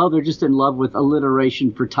 it's like, oh, they're just in love with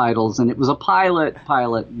alliteration for titles, and it was a pilot,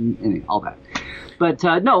 and all that. But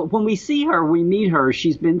no, when we see her, we meet her.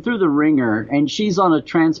 She's been through the ringer, and she's on a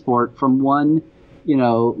transport from one,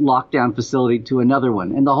 lockdown facility to another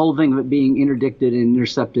one. And the whole thing of it being interdicted and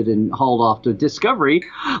intercepted and hauled off to Discovery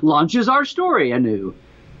launches our story anew.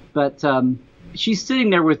 But she's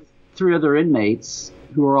sitting there with 3 other inmates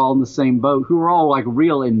who are all in the same boat, who are all like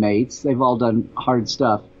real inmates. They've all done hard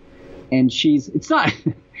stuff. And it's not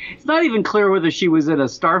even clear whether she was in a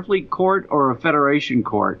Starfleet court or a Federation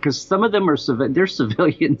court, because some of them are they're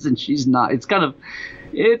civilians and she's not. It's kind of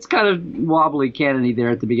wobbly canony there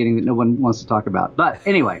at the beginning that no one wants to talk about. But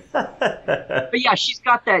anyway, but yeah, she's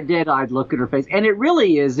got that dead-eyed look at her face, and it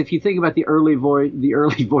really is. If you think about the early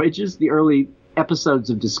voyages, the early episodes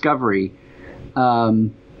of Discovery,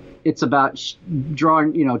 it's about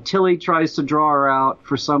drawing. Tilly tries to draw her out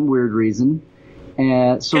for some weird reason,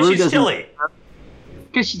 and Saru doesn't. Tilly.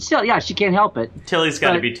 Because she can't help it. Tilly's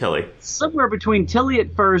got to be Tilly. Somewhere between Tilly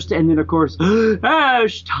at first and then, of course,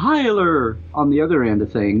 Ash Tyler on the other end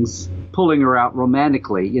of things, pulling her out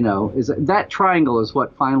romantically, is that triangle is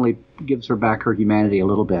what finally gives her back her humanity a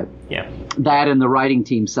little bit. Yeah. That and the writing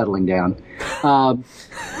team settling down. But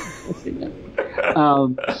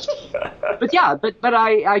yeah, but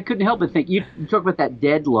I couldn't help but think, you talk about that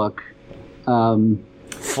dead look.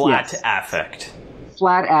 Flat affect.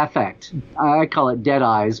 Flat affect. I call it dead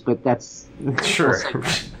eyes, but that's... Sure.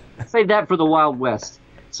 Save that for the Wild West.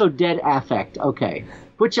 So dead affect, okay.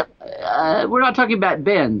 Which, we're not talking about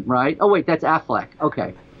Ben, right? Oh, wait, that's Affleck.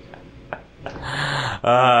 Okay.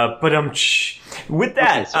 With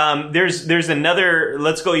that, there's another.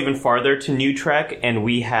 Let's go even farther to New Trek, and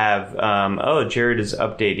we have. Jared is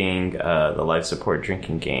updating the life support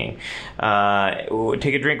drinking game.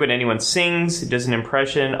 Take a drink when anyone sings. Does an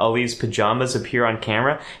impression. Ali's pajamas appear on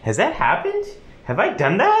camera. Has that happened? Have I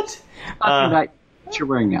done that? What you're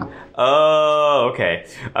wearing now. Oh, okay.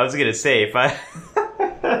 I was gonna say if I.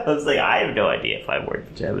 I was like, I have no idea if I'm wearing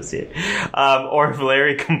pajamas here. Or if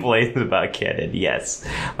Larry complains about canon. Yes.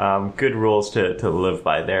 Good rules to live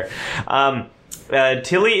by there.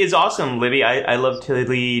 Tilly is awesome, Libby. I love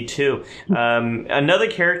Tilly, too. Another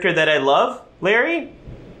character that I love, Larry?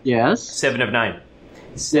 Yes? 7 of 9.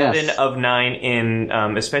 7 of 9 in,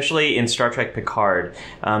 especially in Star Trek Picard.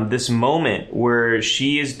 This moment where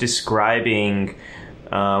she is describing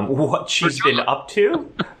what she's been up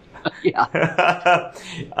to. Yeah.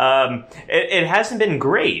 It hasn't been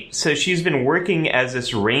great. So she's been working as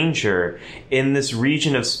this ranger in this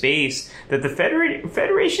region of space that the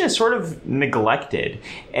Federation has sort of neglected,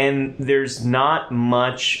 and there's not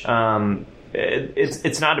much.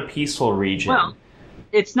 It's not a peaceful region. Well,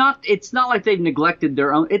 it's not like they've neglected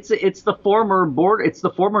their own. It's the former border. It's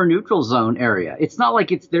the former neutral zone area. It's not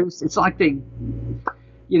like it's not like they.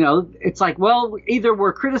 It's like, well, either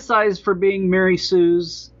we're criticized for being Mary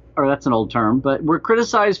Sue's. Or that's an old term, but we're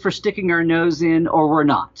criticized for sticking our nose in, or we're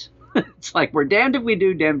not. It's like we're damned if we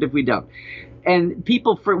do, damned if we don't. And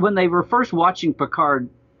people, when they were first watching Picard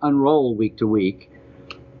unroll week to week,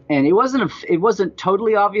 and it wasn't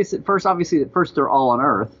totally obvious at first. Obviously, at first they're all on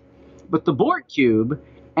Earth, but the Borg cube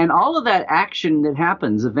and all of that action that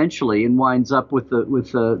happens eventually and winds up with the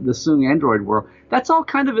Soong android world. That's all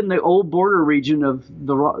kind of in the old border region of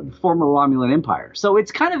the former Romulan Empire. So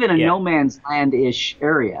it's kind of in a no man's land-ish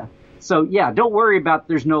area. So yeah, don't worry about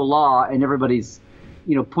there's no law and everybody's,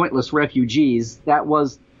 pointless refugees. That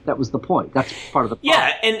was the point. That's part of the problem.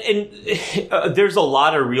 Yeah, and there's a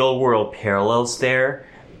lot of real-world parallels there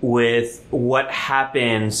with what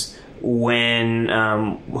happens when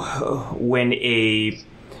a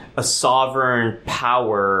sovereign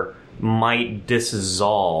power might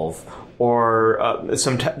dissolve, or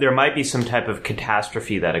there might be some type of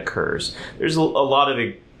catastrophe that occurs. There's a lot of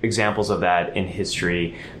examples of that in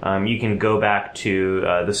history. You can go back to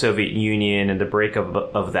the Soviet Union and the breakup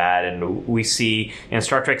of that, and we see in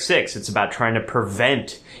Star Trek VI, it's about trying to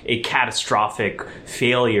prevent a catastrophic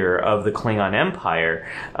failure of the Klingon Empire.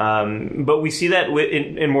 But we see that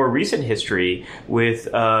in more recent history with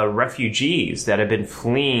refugees that have been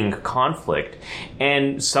fleeing conflict.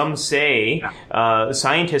 And some say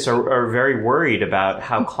scientists are very worried about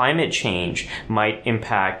how climate change might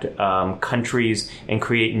impact countries and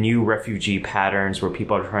create new refugee patterns where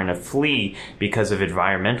people are trying to flee because of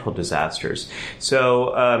environmental disasters.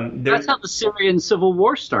 So that's how the Syrian Civil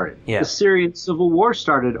War started. Yeah. The Syrian Civil War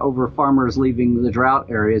started over farmers leaving the drought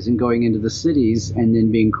areas and going into the cities and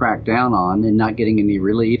then being cracked down on and not getting any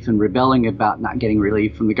relief and rebelling about not getting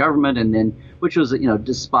relief from the government, and then which was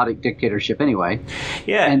despotic dictatorship anyway.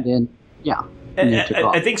 Yeah. And then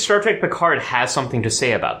I think Star Trek Picard has something to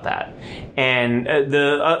say about that. And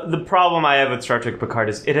the problem I have with Star Trek Picard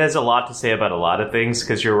is it has a lot to say about a lot of things,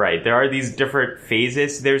 because you're right. There are these different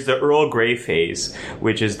phases. There's the Earl Grey phase,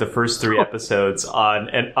 which is the first 3 episodes on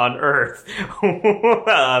Earth.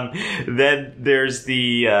 Then there's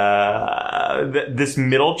this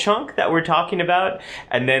middle chunk that we're talking about.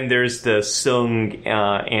 And then there's the Soong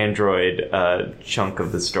android chunk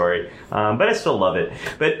of the story. But I still love it.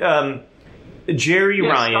 But Jerry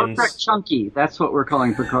Ryan's Star Trek Chunky. That's what we're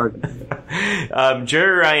calling Picard.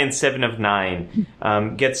 Jerry Ryan's 7 of 9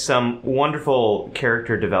 gets some wonderful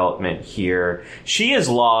character development here. She has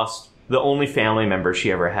lost the only family member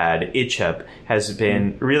she ever had. Icheb has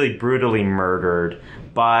been really brutally murdered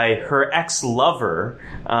by her ex-lover.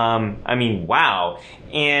 Wow.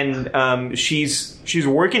 And she's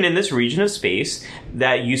working in this region of space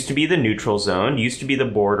that used to be the neutral zone, used to be the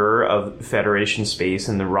border of Federation space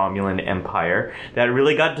and the Romulan Empire, that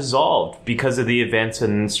really got dissolved because of the events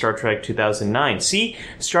in Star Trek 2009. See,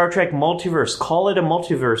 Star Trek Multiverse. Call it a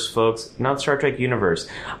multiverse, folks, not Star Trek Universe.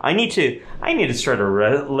 I need to start a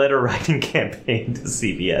letter writing campaign to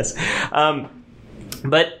CBS.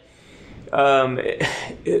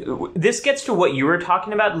 This gets to what you were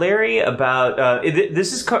talking about, Larry, about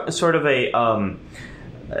this is sort of an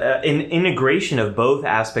integration of both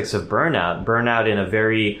aspects of burnout in a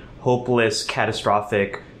very hopeless,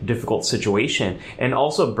 catastrophic, difficult situation, and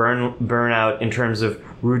also burnout in terms of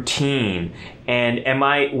routine, and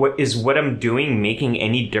is what I'm doing making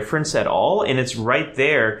any difference at all? And it's right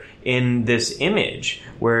there in this image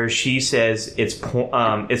where she says it's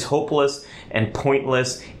hopeless and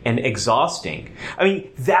pointless and exhausting. I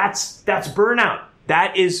mean, that's burnout.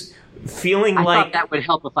 That is feeling I like thought that would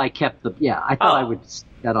help if I kept I thought I would stick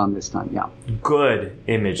that on this time. Yeah. Good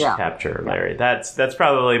image capture, Larry. That's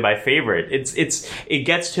probably my favorite. It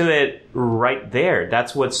gets to it right there.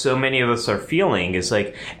 That's what so many of us are feeling, is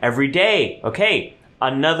like every day, okay,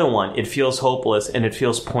 another one. It feels hopeless and it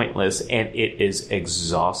feels pointless and it is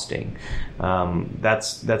exhausting.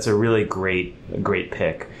 That's a really great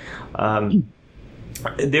pick.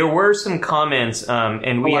 There were some comments,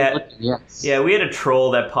 and we had a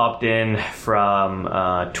troll that popped in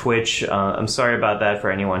from Twitch. I'm sorry about that for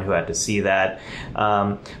anyone who had to see that.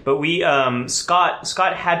 But we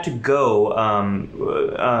Scott had to go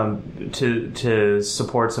to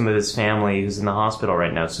support some of his family who's in the hospital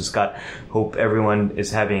right now. So Scott, hope everyone is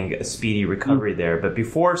having a speedy recovery there. But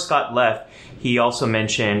before Scott left, he also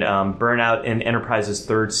mentioned Burnout in Enterprise's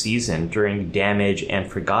third season during Damage and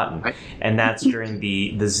Forgotten, and that's during the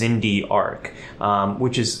Xindi arc,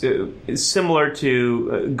 which is similar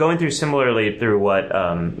to going through similarly through what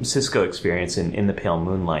Sisko experienced in The Pale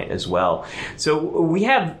Moonlight as well. So we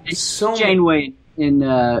have so Janeway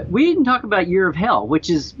we didn't talk about Year of Hell,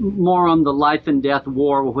 which is more on the life and death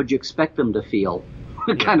war. What would you expect them to feel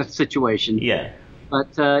kind of situation? Yeah,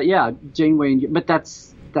 but Janeway, but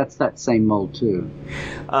that's that same mold too.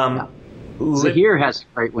 Zahir has a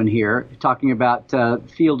great one here, talking about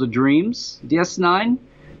Field of Dreams, DS9,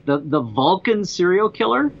 the Vulcan serial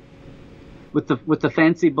killer with the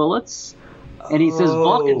fancy bullets, and he says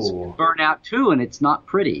Vulcans burn out too, and it's not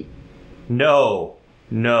pretty. No,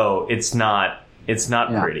 it's not. It's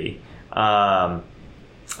not pretty.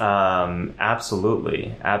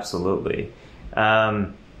 Absolutely.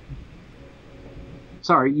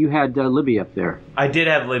 Sorry, you had Libby up there. I did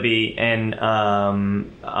have Libby, and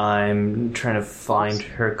I'm trying to find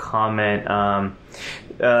her comment.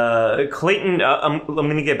 Clayton, I'm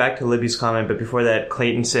going to get back to Libby's comment, but before that,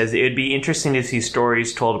 Clayton says it would be interesting to see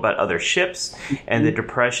stories told about other ships and the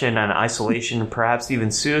depression and isolation, perhaps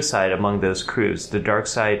even suicide among those crews, the dark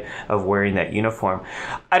side of wearing that uniform.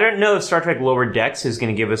 I don't know if Star Trek Lower Decks is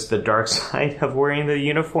going to give us the dark side of wearing the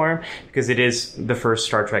uniform, because it is the first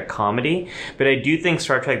Star Trek comedy, but I do think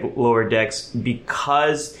Star Trek Lower Decks,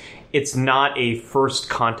 because it's not a first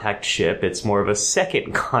contact ship, it's more of a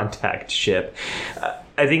second contact ship,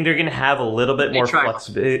 I think they're going to have a little bit more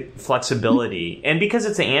flexibility. And because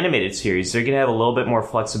it's an animated series, they're going to have a little bit more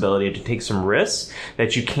flexibility to take some risks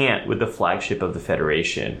that you can't with the flagship of the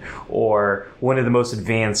Federation, or one of the most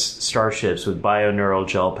advanced starships with bioneural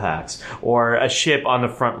gel packs, or a ship on the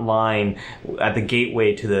front line at the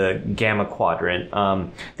gateway to the Gamma Quadrant.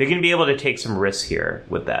 They're going to be able to take some risks here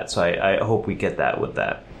with that. So I hope we get that with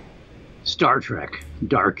that. Star Trek,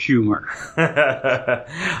 dark humor.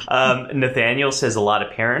 Nathaniel says a lot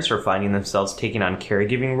of parents are finding themselves taking on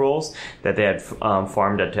caregiving roles that they had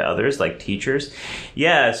farmed out to others, like teachers.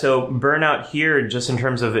 Yeah, so burnout here, just in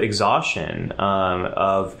terms of exhaustion,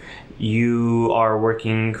 of you are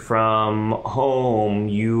working from home,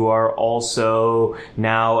 you are also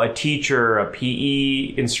now a teacher, a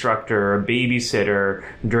PE instructor, a babysitter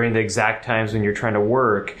during the exact times when you're trying to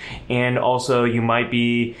work, and also you might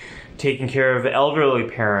be taking care of elderly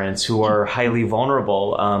parents who are highly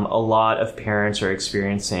vulnerable. A lot of parents are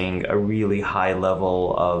experiencing a really high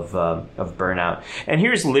level of burnout. And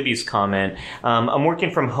here's Libby's comment. I'm working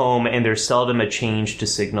from home and there's seldom a change to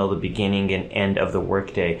signal the beginning and end of the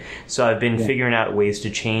workday. So I've been figuring out ways to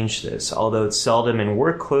change this. Although it's seldom in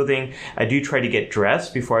work clothing, I do try to get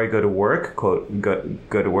dressed before I go to work, quote, go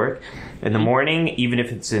to work in the morning, even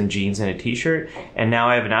if it's in jeans and a t-shirt. And now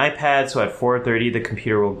I have an iPad, so at 4:30 the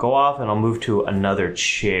computer will go off and I'll move to another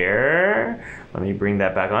chair. Let me bring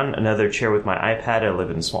that back on. Another chair with my iPad. I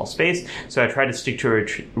live in a small space, so I try to stick to a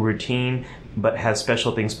routine, but have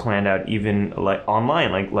special things planned out, even like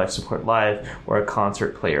online, like Life Support Live or a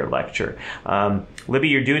concert player lecture. Libby,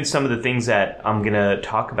 you're doing some of the things that I'm going to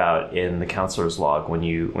talk about in the counselor's log when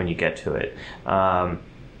you get to it.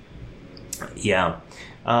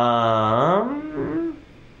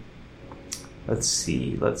 Let's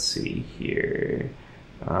see here.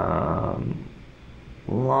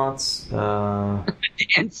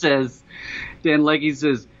 Dan Legge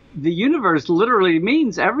says, the universe literally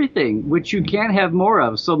means everything, which you can't have more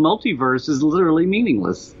of, so multiverse is literally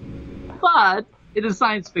meaningless. But in a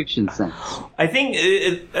science fiction sense. I think,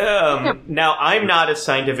 now I'm not a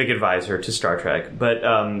scientific advisor to Star Trek, but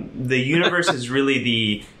the universe is really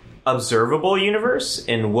the observable universe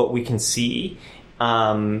and what we can see.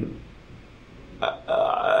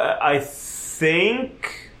 I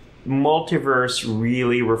think multiverse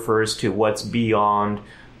really refers to what's beyond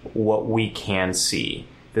what we can see,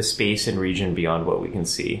 the space and region beyond what we can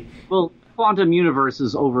see. Well, quantum universe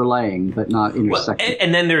is overlaying, but not intersecting. Well,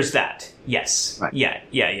 and then there's that. Yes. Right.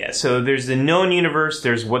 Yeah. So there's the known universe,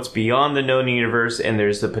 there's what's beyond the known universe, and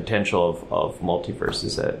there's the potential of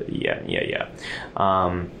multiverses.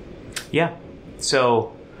 Yeah.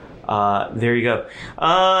 So there you go.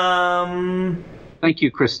 Thank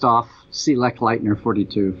you, Christoph Select Leitner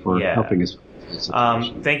 42 for helping us.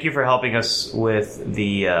 Thank you for helping us with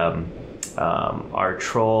the our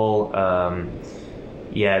troll.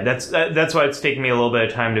 That's why it's taking me a little bit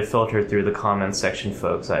of time to filter through the comments section,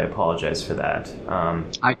 folks. I apologize for that.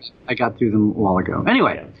 I got through them a while ago.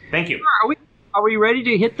 Anyway, thank you. Are we ready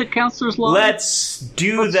to hit the counselor's log? Let's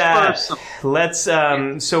do that. Let's.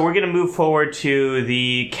 So we're going to move forward to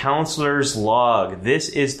the counselor's log. This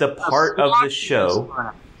is the part of the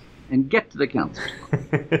show. And get to the counselor.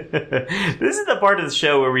 This is the part of the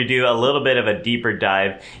show where we do a little bit of a deeper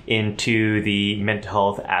dive into the mental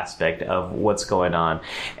health aspect of what's going on.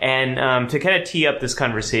 And to kind of tee up this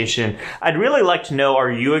conversation, I'd really like to know, are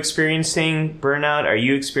you experiencing burnout? Are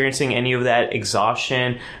you experiencing any of that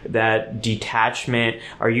exhaustion, that detachment?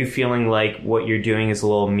 Are you feeling like what you're doing is a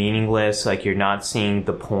little meaningless, like you're not seeing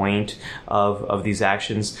the point of these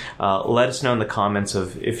actions? Let us know in the comments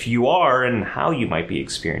of if you are and how you might be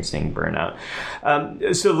experiencing burnout.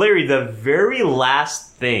 So Larry, the very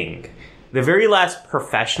last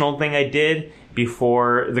professional thing I did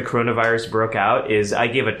before the coronavirus broke out is I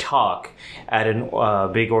gave a talk at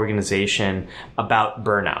a big organization about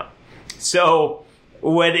burnout. So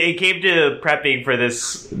when it came to prepping for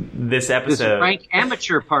this episode, this rank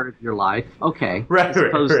amateur part of your life, okay, right.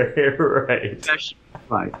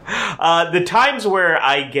 The times where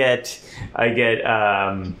I get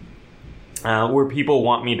where people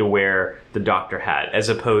want me to wear the doctor hat as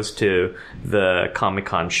opposed to the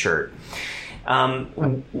Comic-Con shirt.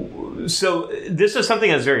 So this was something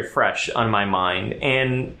that was very fresh on my mind.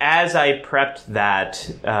 And as I prepped that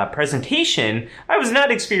presentation, I was not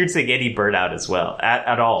experiencing any burnout as well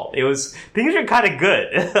at all. Things were kind of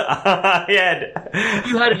good.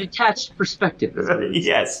 You had a detached perspective.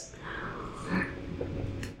 Yes.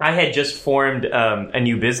 I had just formed a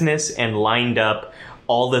new business and lined up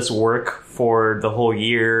all this work for the whole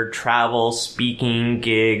year, travel, speaking,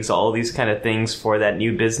 gigs, all these kind of things for that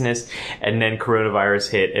new business. And then coronavirus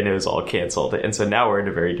hit and it was all canceled. And so now we're in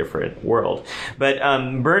a very different world. But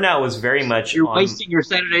burnout was very much... You're wasting your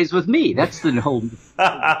Saturdays with me. That's the whole...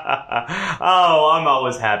 Oh, I'm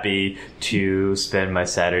always happy to spend my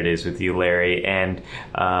Saturdays with you, Larry, and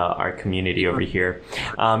our community over here.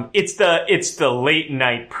 It's the late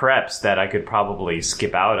night preps that I could probably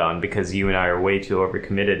skip out on because you and I are way too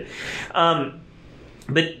overcommitted.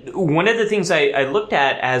 But one of the things I looked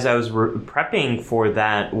at as I was prepping for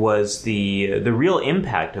that was the real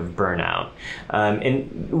impact of burnout.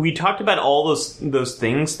 And we talked about all those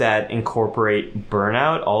things that incorporate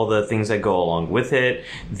burnout, all the things that go along with it,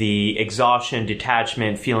 the exhaustion,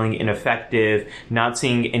 detachment, feeling ineffective, not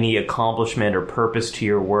seeing any accomplishment or purpose to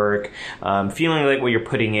your work, feeling like what you're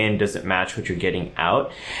putting in doesn't match what you're getting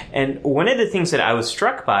out. And one of the things that I was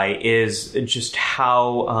struck by is just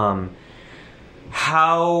how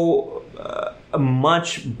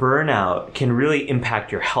much burnout can really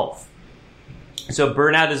impact your health. So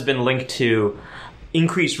burnout has been linked to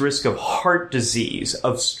increased risk of heart disease,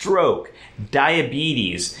 of stroke,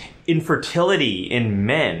 diabetes, infertility in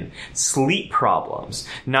men, sleep problems,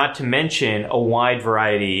 not to mention a wide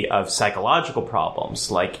variety of psychological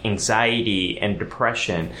problems like anxiety and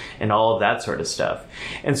depression and all of that sort of stuff.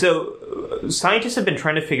 And so scientists have been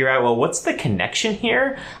trying to figure out, well, what's the connection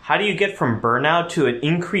here? How do you get from burnout to an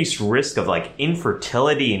increased risk of like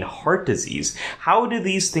infertility and heart disease? How do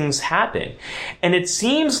these things happen? And it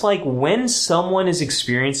seems like when someone is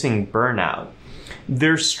experiencing burnout,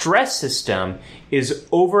 their stress system is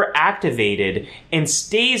overactivated and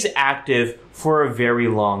stays active for a very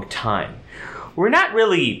long time. We're not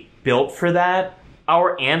really built for that.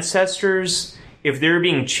 Our ancestors, if they were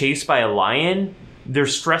being chased by a lion, their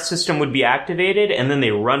stress system would be activated and then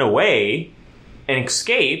they run away and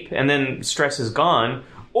escape and then stress is gone,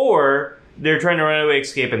 or they're trying to run away,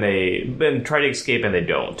 escape, and they try to escape and they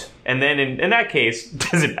don't. And then in that case, it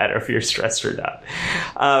doesn't matter if you're stressed or not.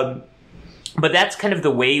 But that's kind of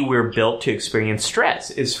the way we're built to experience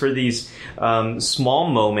stress, is for these small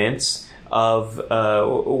moments of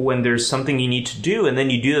when there's something you need to do, and then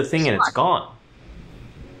you do the thing and it's gone.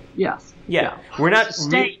 Yes. Yeah. We're not...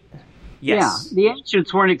 Yes. Yeah, the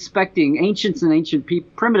ancients weren't expecting,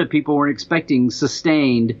 primitive people weren't expecting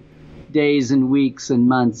sustained days and weeks and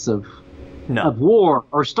months of war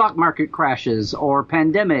or stock market crashes or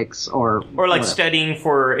pandemics or like whatever. studying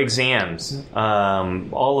for exams,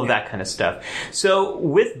 all of that kind of stuff. So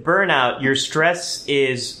with burnout, your stress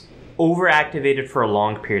is overactivated for a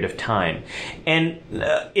long period of time. And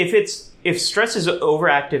if stress is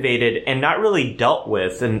overactivated and not really dealt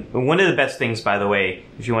with, and one of the best things, by the way,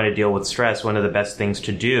 if you want to deal with stress, one of the best things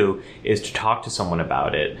to do is to talk to someone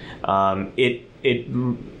about it. It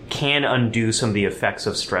can undo some of the effects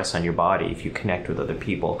of stress on your body if you connect with other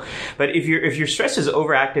people. But if your stress is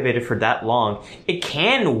overactivated for that long, it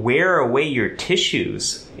can wear away your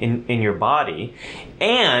tissues in your body,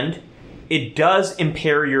 and it does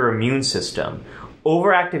impair your immune system.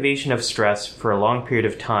 Overactivation of stress for a long period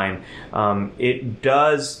of time, it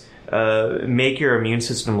does make your immune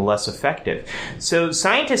system less effective. So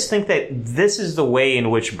scientists think that this is the way in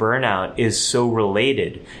which burnout is so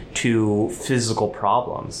related to physical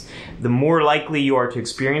problems. The more likely you are to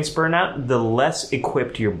experience burnout, the less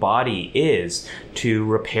equipped your body is to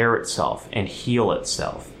repair itself and heal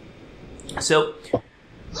itself. So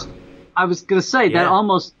I was going to say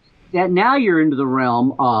that now you're into the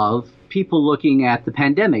realm of people looking at the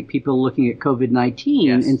pandemic, people looking at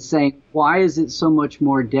COVID-19 and saying, why is it so much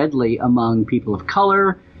more deadly among people of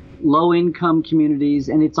color, low-income communities?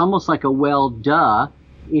 And it's almost like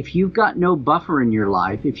if you've got no buffer in your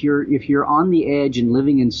life, if you're on the edge and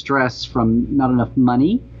living in stress from not enough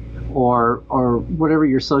money or whatever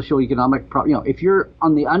your socioeconomic problem, if you're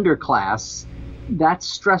on the underclass, that's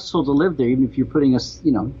stressful to live there, even if you're putting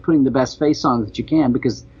the best face on that you can,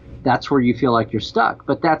 because that's where you feel like you're stuck.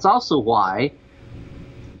 But that's also why,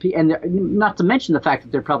 and not to mention the fact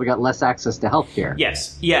that they've probably got less access to healthcare.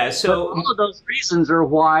 Yes. Yeah. So but all of those reasons are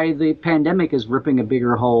why the pandemic is ripping a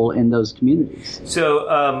bigger hole in those communities. So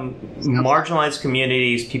marginalized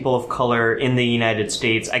communities, people of color in the United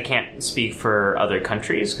States, I can't speak for other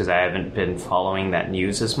countries because I haven't been following that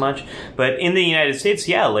news as much. But in the United States,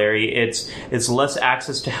 yeah, Larry, it's less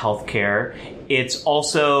access to healthcare. It's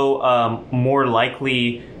also more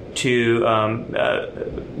likely to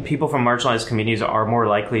people from marginalized communities are more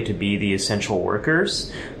likely to be the essential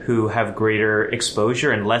workers who have greater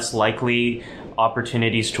exposure and less likely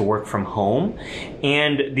opportunities to work from home.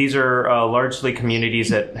 And these are largely communities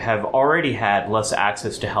that have already had less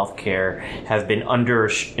access to healthcare, have been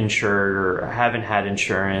underinsured or haven't had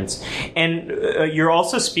insurance. And you're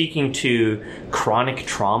also speaking to chronic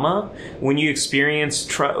trauma. When you experience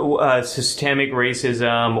systemic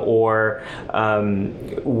racism or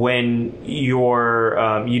when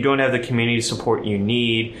you don't have the community support you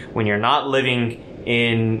need, when you're not living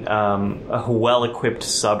in a well-equipped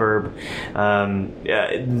suburb,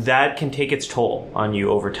 that can take its toll on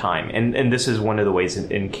you over time. And this is one of the ways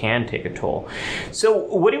it can take a toll. So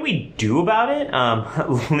what do we do about it?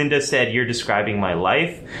 Linda said, you're describing my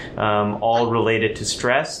life, all related to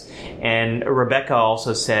stress. And Rebecca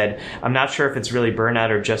also said, I'm not sure if it's really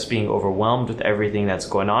burnout or just being overwhelmed with everything that's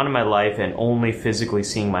going on in my life and only physically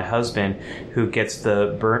seeing my husband who gets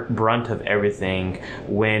the brunt of everything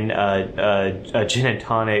when a gin and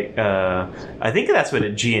tonic, I think that's what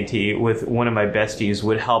a G&T with one of my besties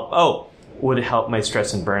would help my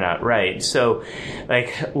stress and burnout, right? So,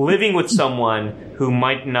 like, living with someone who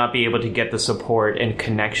might not be able to get the support and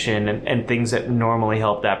connection and things that normally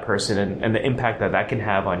help that person and the impact that can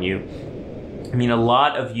have on you. I mean, a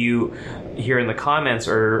lot of you here in the comments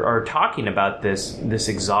are talking about this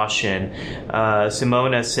exhaustion.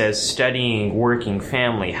 Simona says studying, working,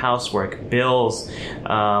 family, housework, bills,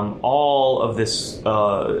 all of this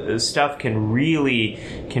stuff can really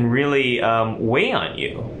weigh on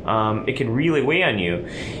you. It can really weigh on you.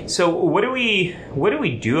 So what do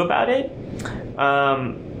we do about it?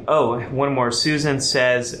 One more. Susan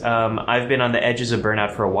says, I've been on the edges of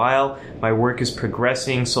burnout for a while. My work is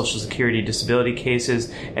progressing, Social Security disability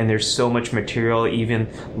cases, and there's so much material. Even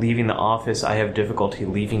leaving the office, I have difficulty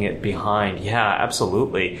leaving it behind. Yeah,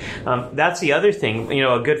 absolutely. That's the other thing.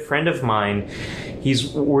 A good friend of mine,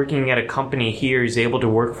 he's working at a company here. He's able to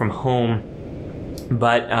work from home,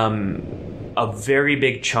 but a very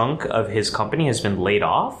big chunk of his company has been laid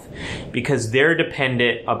off because they're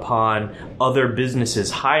dependent upon other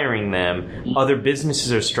businesses hiring them. Other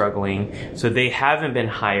businesses are struggling, so they haven't been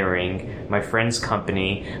hiring my friend's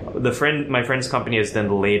company. My friend's company has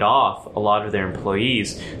then laid off a lot of their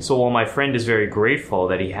employees. So while my friend is very grateful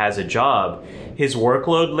that he has a job, his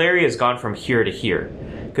workload, Larry, has gone from here to here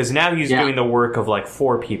because now he's doing the work of like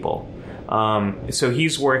 4 people. So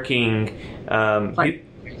he's working...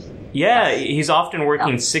 he's often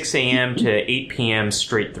working 6 a.m. to 8 p.m.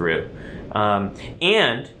 straight through.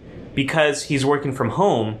 And because he's working from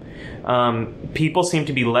home, people seem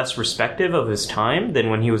to be less respective of his time than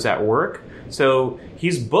when he was at work. So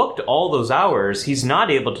he's booked all those hours. He's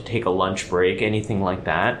not able to take a lunch break, anything like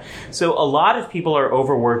that. So a lot of people are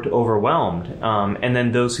overworked, overwhelmed. And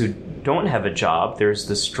then those who don't have a job, there's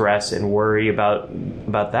the stress and worry about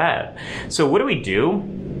that. So what do?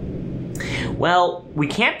 Well, we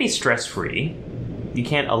can't be stress-free. You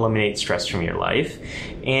can't eliminate stress from your life.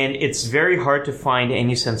 And it's very hard to find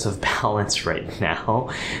any sense of balance right now.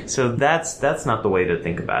 So that's not the way to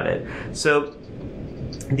think about it. So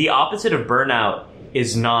the opposite of burnout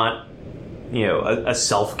is not, a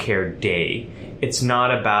self-care day. It's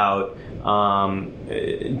not about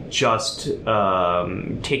just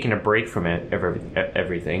taking a break from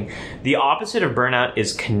everything. The opposite of burnout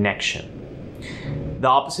is connection. The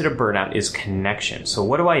opposite of burnout is connection. So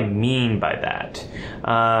what do I mean by that?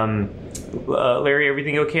 Larry,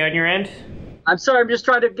 everything okay on your end? I'm sorry, I'm just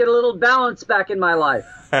trying to get a little balance back in my life.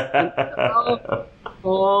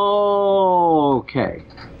 Okay.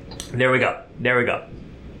 There we go.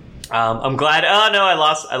 I'm glad. Oh no, I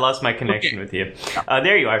lost my connection with you.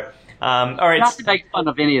 There you are. All right. Not to make fun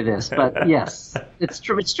of any of this, but yes, it's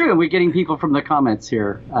true. It's true. We're getting people from the comments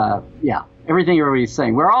here. Yeah, everything everybody's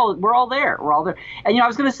saying. We're all there. And I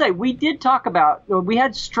was going to say we did talk about. We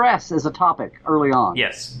had stress as a topic early on.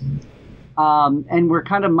 Yes. And we're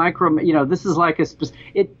kind of this is like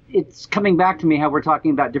it's coming back to me how we're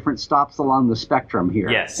talking about different stops along the spectrum here.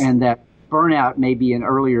 Yes. And that burnout may be an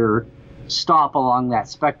earlier stop along that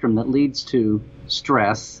spectrum that leads to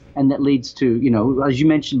stress and that leads to, as you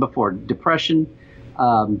mentioned before, depression,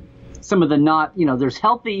 some of the there's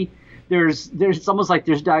healthy, it's almost like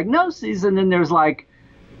there's diagnoses and then there's like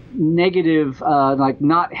negative, like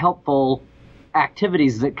not helpful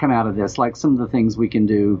activities that come out of this, like some of the things we can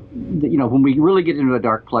do, that, when we really get into a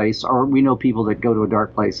dark place, or we know people that go to a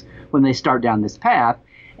dark place when they start down this path.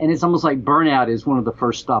 And it's almost like burnout is one of the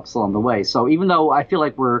first stops along the way. So even though I feel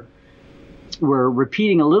like we're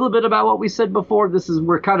repeating a little bit about what we said before,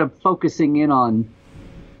 we're kind of focusing in on,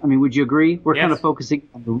 would you agree? We're kind of focusing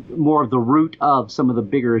on more of the root of some of the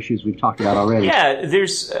bigger issues we've talked about already. Yeah,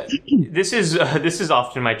 this is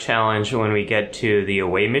often my challenge when we get to the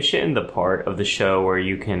away mission, the part of the show where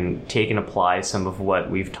you can take and apply some of what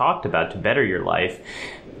we've talked about to better your life.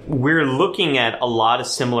 We're looking at a lot of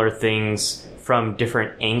similar things from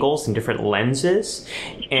different angles and different lenses,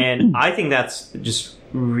 and I think that's just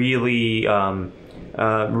really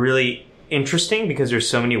really interesting because there's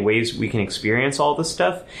so many ways we can experience all this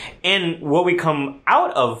stuff, and what we come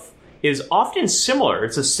out of is often similar.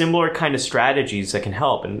 It's a similar kind of strategies that can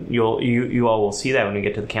help, and you all will see that when we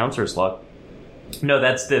get to the counselor's log. No,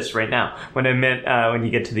 that's this right now. When I meant when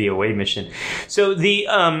you get to the away mission. So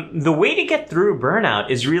the way to get through burnout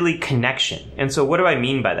is really connection. And so what do I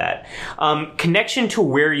mean by that? Connection to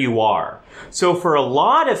where you are. So for a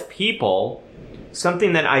lot of people,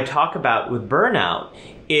 something that I talk about with burnout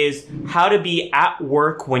is how to be at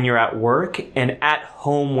work when you're at work and at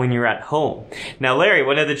home when you're at home. Now, Larry,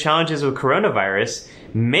 one of the challenges with coronavirus,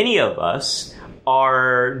 many of us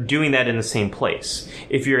are doing that in the same place.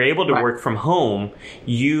 If you're able to work from home,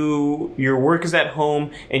 your work is at home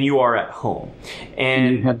and you are at home.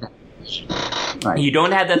 And you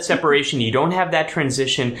don't have that separation. You don't have that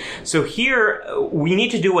transition. So here we need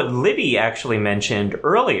to do what Libby actually mentioned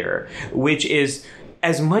earlier, which is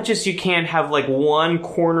as much as you can have like one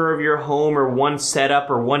corner of your home or one setup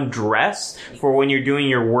or one dress for when you're doing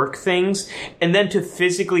your work things, and then to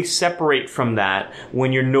physically separate from that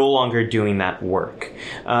when you're no longer doing that work.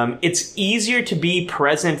 It's easier to be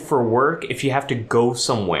present for work if you have to go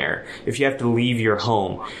somewhere, if you have to leave your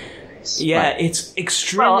home. Yeah, it's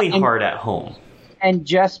extremely hard at home. And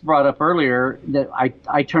Jess brought up earlier that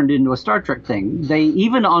I turned into a Star Trek thing. They,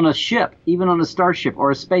 even on a ship, even on a starship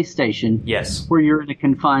or a space station, yes, where you're in a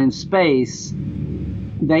confined space,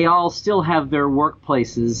 they all still have their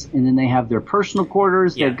workplaces, and then they have their personal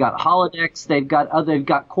quarters. Yeah. They've got holodecks. They've got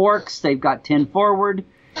quarks. They've got 10 forward.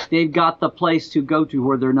 They've got the place to go to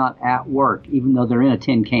where they're not at work, even though they're in a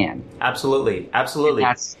tin can. Absolutely. And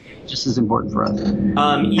that's just as important for us.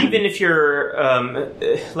 Even if you're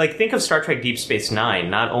think of Star Trek Deep Space Nine.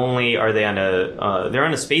 Not only are they they're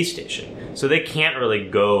on a space station, so they can't really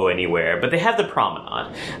go anywhere, but they have the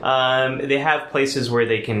promenade. They have places where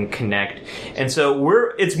they can connect, and so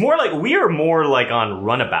we are more like on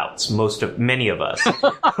runabouts. Many of us,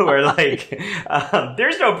 we're like,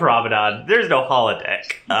 there's no promenade, there's no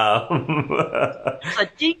holodeck. It's a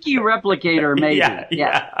dinky replicator, maybe.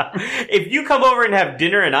 Yeah. If you come over and have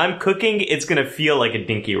dinner and I'm cooking, it's going to feel like a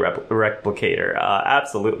dinky replicator.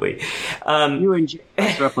 Absolutely. You and James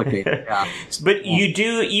replicator, yeah. But you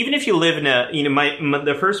do, even if you live in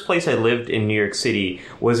the first place I lived in New York City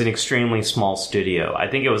was an extremely small studio. I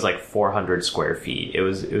think it was like 400 square feet. It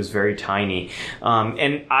was very tiny.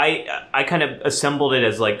 And I kind of assembled it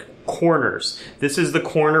as like corners. This is the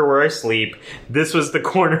corner where I sleep. This was the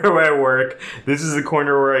corner where I work. This is the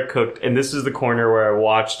corner where I cooked. And this is the corner where I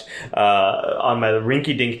watched on my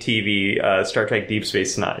rinky-dink TV Star Trek Deep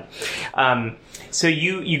Space Nine. So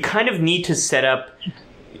you kind of need to set up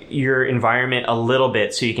your environment a little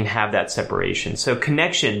bit so you can have that separation. So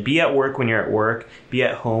connection, be at work when you're at work, be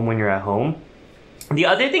at home when you're at home. The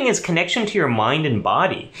other thing is connection to your mind and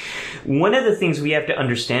body. One of the things we have to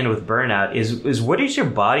understand with burnout is what is your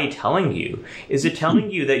body telling you? Is it telling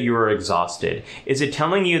you that you're exhausted? Is it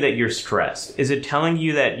telling you that you're stressed? Is it telling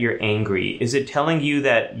you that you're angry? Is it telling you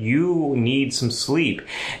that you need some sleep?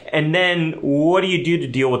 And then what do you do to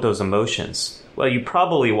deal with those emotions? Well, you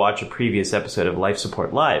probably watch a previous episode of Life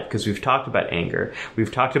Support Live because we've talked about anger, we've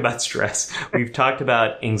talked about stress, we've talked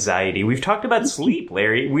about anxiety, we've talked about sleep,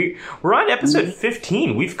 Larry. We're on episode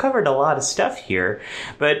 15. We've covered a lot of stuff here,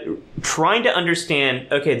 but trying to understand,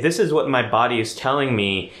 okay, this is what my body is telling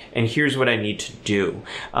me, and here's what I need to do.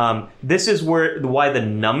 This is why the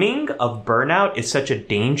numbing of burnout is such a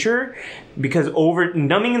danger, because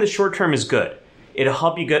numbing in the short term is good. It'll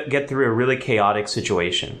help you get through a really chaotic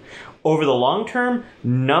situation. Over the long term,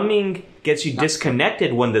 numbing gets you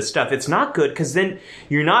disconnected when this stuff. It's not good because then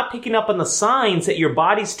you're not picking up on the signs that your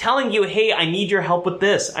body's telling you, hey, I need your help with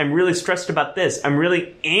this. I'm really stressed about this. I'm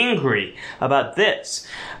really angry about this.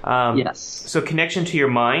 Yes. So connection to your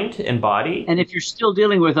mind and body. And if you're still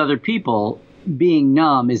dealing with other people, being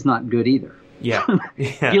numb is not good either. Yeah.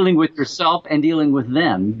 Dealing with yourself and dealing with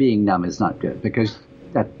them, being numb is not good because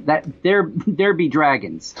there be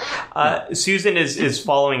dragons. Susan is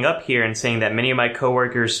following up here and saying that many of my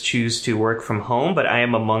coworkers choose to work from home, but I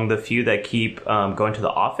am among the few that keep going to the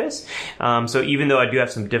office. So even though I do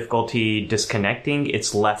have some difficulty disconnecting,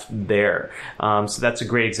 it's left there. So that's a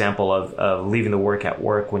great example of leaving the work at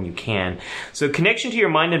work when you can. So connection to your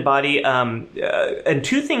mind and body. And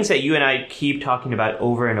two things that you and I keep talking about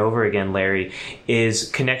over and over again, Larry, is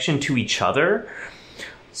connection to each other.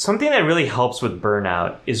 Something that really helps with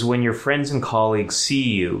burnout is when your friends and colleagues see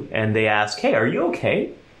you and they ask, hey, are you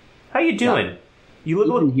okay? How you doing? Yeah. You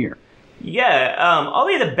look Even here. Yeah,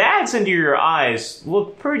 Ollie, the bags under your eyes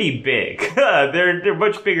look pretty big. They're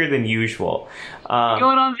much bigger than usual.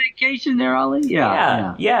 Going on vacation there, Ollie?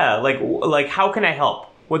 Yeah. Like how can I help?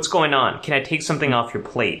 What's going on? Can I take something off your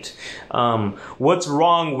plate? What's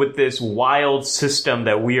wrong with this wild system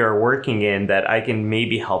that we are working in that I can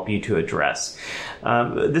maybe help you to address?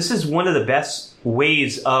 This is one of the best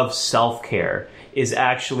ways of self-care, is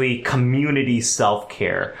actually community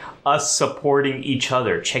self-care, us supporting each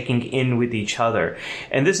other, checking in with each other.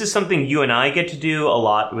 And this is something you and I get to do a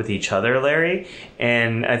lot with each other, Larry.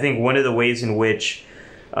 And I think one of the ways in which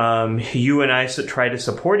you and I try to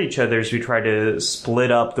support each other is we try to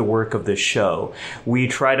split up the work of the show. We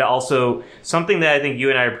try to also, something that I think you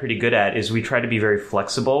and I are pretty good at is we try to be very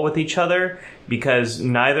flexible with each other because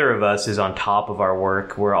neither of us is on top of our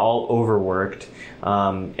work. We're all overworked.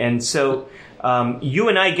 And so you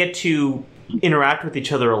and I get to interact with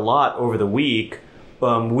each other a lot over the week.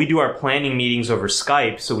 We do our planning meetings over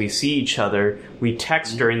Skype, so we see each other. We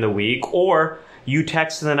text during the week, or you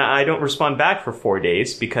text and then I don't respond back for 4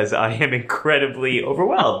 days because I am incredibly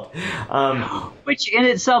overwhelmed. Which in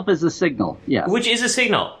itself is a signal, yes. Which is a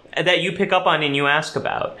signal that you pick up on and you ask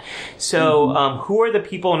about. So who are the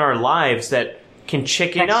people in our lives that can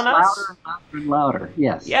check in on us? Louder and louder,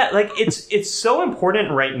 yes. Yeah, like it's so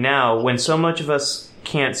important right now when so much of us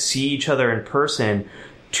can't see each other in person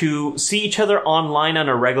to see each other online on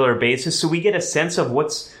a regular basis so we get a sense of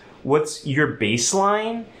what's your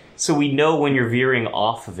baseline, so we know when you're veering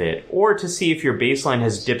off of it, or to see if your baseline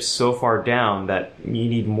has dipped so far down that you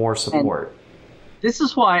need more support. And this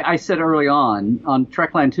is why I said early on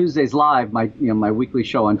Trekland Tuesdays Live, my weekly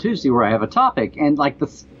show on Tuesday, where I have a topic, and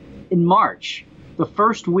in March, the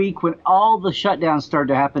first week when all the shutdowns started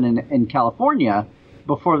to happen in California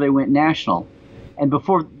before they went national, and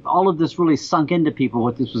before all of this really sunk into people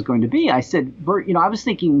what this was going to be, I said, I was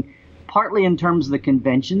thinking partly in terms of the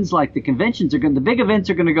conventions, like the big events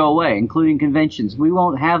are going to go away, including conventions. We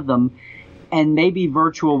won't have them, and maybe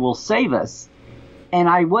virtual will save us. And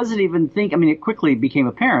I wasn't even it quickly became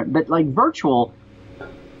apparent, but like virtual,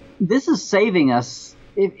 this is saving us.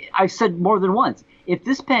 I've said more than once, if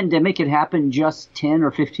this pandemic had happened just 10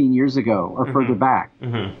 or 15 years ago or further back,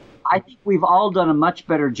 I think we've all done a much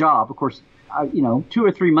better job. Of course, 2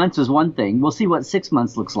 or 3 months is one thing. We'll see what 6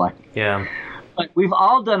 months looks like. Yeah. But we've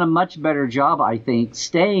all done a much better job, I think,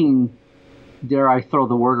 staying, dare I throw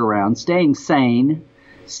the word around, staying sane,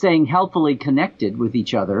 staying healthily connected with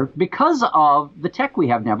each other because of the tech we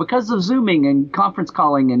have now, because of Zooming and conference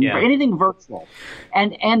calling and anything virtual.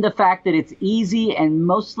 And the fact that it's easy and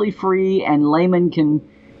mostly free and layman can,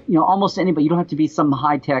 almost anybody, you don't have to be some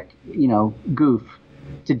high-tech, goof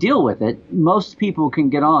to deal with it. Most people can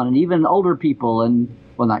get on, and even older people and,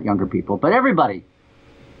 well, not younger people, but everybody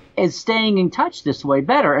is staying in touch this way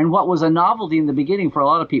better. And what was a novelty in the beginning for a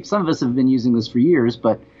lot of people, some of us have been using this for years,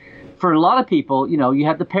 but for a lot of people, you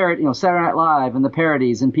had the Saturday Night Live and the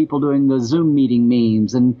parodies and people doing the Zoom meeting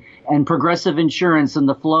memes and Progressive Insurance and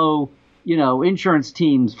the Flow, insurance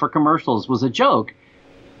teams for commercials was a joke.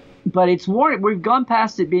 But we've gone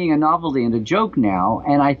past it being a novelty and a joke now.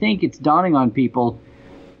 And I think it's dawning on people.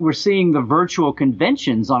 We're seeing the virtual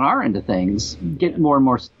conventions on our end of things get more and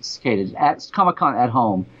more sophisticated at Comic-Con at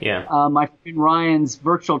home. Yeah. My friend Ryan's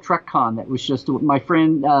virtual TrekCon that was just my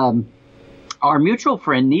friend, our mutual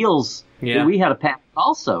friend Neil's, we had a panel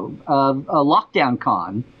also, a Lockdown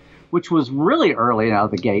Con, which was really early out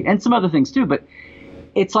of the gate, and some other things too. But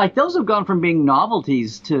it's like those have gone from being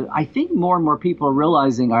novelties to, I think more and more people are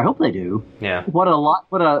realizing, I hope they do, what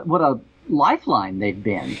a lifeline they've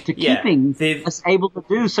been to keeping us able to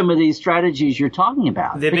do some of these strategies you're talking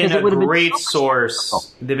about. They've been a great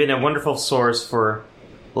source. They've been a wonderful source for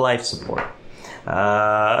life support.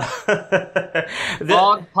 Blog,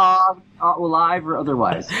 pod, live or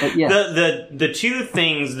otherwise. But yes.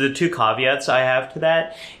 The two caveats I have to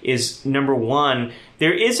that is, number one,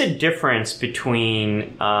 there is a difference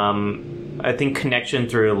between I think connection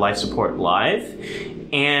through Life Support Live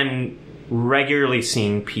and regularly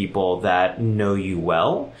seeing people that know you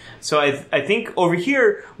well. So I think over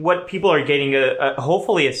here, what people are getting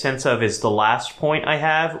hopefully a sense of is the last point I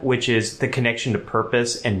have, which is the connection to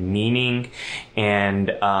purpose and meaning and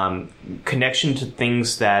connection to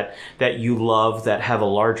things that you love that have a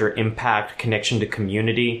larger impact, connection to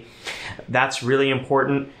community. That's really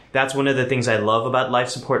important. That's one of the things I love about Life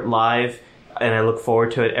Support Live, and I look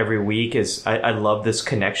forward to it every week, is I love this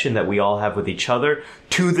connection that we all have with each other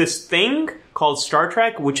to this thing called Star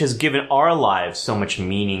Trek, which has given our lives so much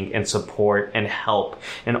meaning and support and help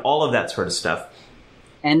and all of that sort of stuff.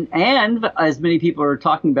 And as many people are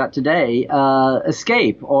talking about today,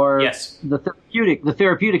 escape or the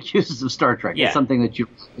therapeutic uses of Star Trek is something that you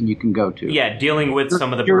can go to. Yeah, dealing with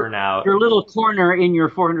some of the burnout. Your little corner in your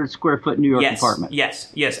 400 square foot New York apartment.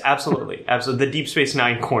 Yes, absolutely. Absolutely. The Deep Space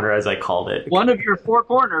Nine corner, as I called it. One of your 4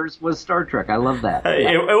 corners was Star Trek. I love that.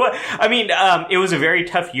 It was a very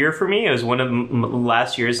tough year for me. It was one of the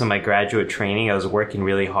last years of my graduate training. I was working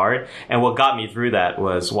really hard. And what got me through that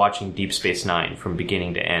was watching Deep Space Nine from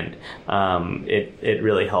beginning to end. It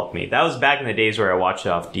really helped me. That was back in the days where I watched it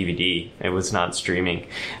off DVD. It was not streaming.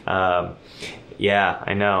 Yeah,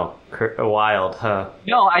 I know. Wild, huh?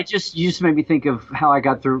 No, you just made me think of how I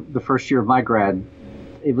got through the first year of my grad.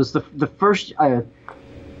 It was the first.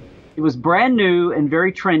 It was brand new and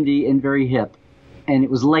very trendy and very hip, and it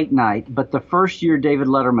was late night. But the first year David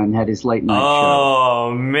Letterman had his late night show.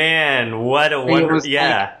 Oh man, what a wonderful!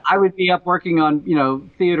 Yeah, I would be up working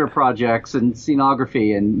on theater projects and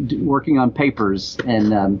scenography and working on papers,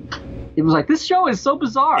 and it was like, this show is so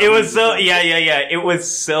bizarre. It was so It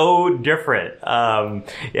was so different.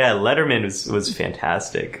 Letterman was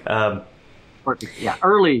fantastic.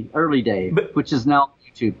 Early day, which is now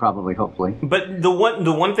YouTube probably, hopefully. But the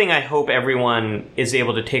one thing I hope everyone is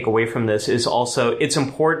able to take away from this is also it's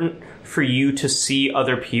important for you to see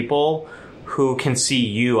other people who can see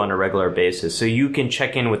you on a regular basis. So you can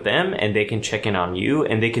check in with them and they can check in on you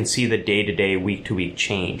and they can see the day-to-day, week-to-week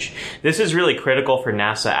change. This is really critical for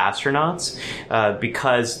NASA astronauts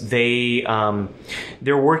because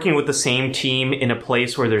they're working with the same team in a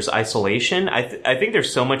place where there's isolation. I think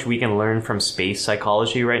there's so much we can learn from space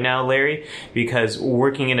psychology right now, Larry, because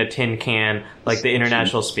working in a tin can like the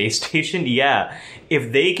International Space Station,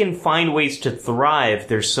 if they can find ways to thrive,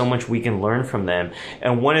 there's so much we can learn from them.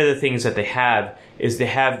 And one of the things that they have is they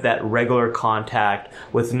have that regular contact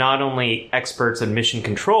with not only experts in mission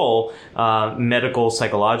control, medical,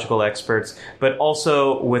 psychological experts, but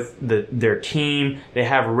also with their team. They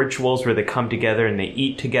have rituals where they come together and they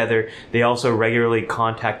eat together. They also regularly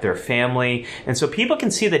contact their family. And so people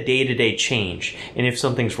can see the day-to-day change and if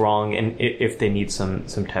something's wrong and if they need some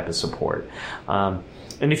type of support. And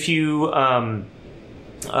if you...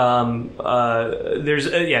 This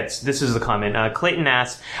is the comment. Clayton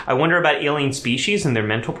asks, I wonder about alien species and their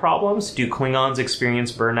mental problems. Do Klingons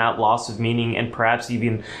experience burnout, loss of meaning, and perhaps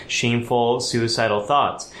even shameful suicidal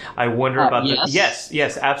thoughts? I wonder about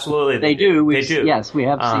yes, absolutely. They do. They do. Yes, we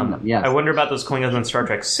have seen them. Yes. I wonder about those Klingons on Star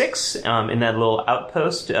Trek 6, in that little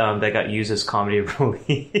outpost that got used as comedy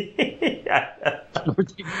relief.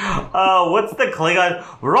 What's the Klingon?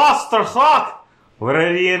 Rosterhawk!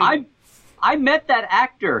 I met that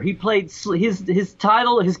actor. He played his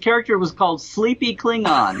title. His character was called Sleepy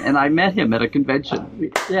Klingon, and I met him at a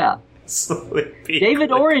convention. Yeah, Sleepy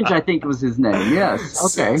David Klingon. Orange, I think was his name.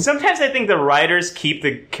 Yes. Okay. Sometimes I think the writers keep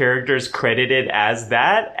the characters credited as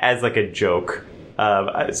that as like a joke.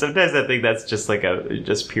 Sometimes I think that's just like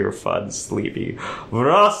just pure fun. Sleepy.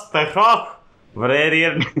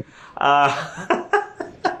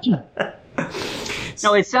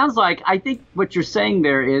 No, it sounds like, I think what you're saying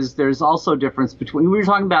there is there's also a difference between, we were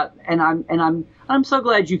talking about, and I'm so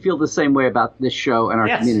glad you feel the same way about this show and our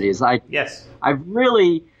communities. I've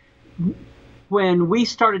really, when we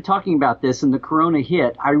started talking about this and the corona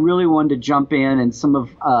hit, I really wanted to jump in, and some of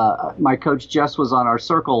my coach Jess was on our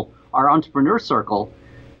circle, our entrepreneur circle,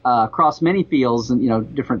 across many fields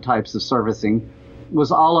and different types of servicing, was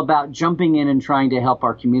all about jumping in and trying to help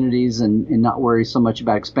our communities and not worry so much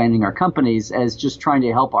about expanding our companies as just trying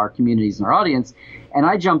to help our communities and our audience. And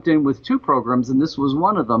I jumped in with 2 programs, and this was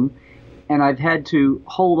one of them. And I've had to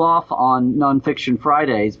hold off on Nonfiction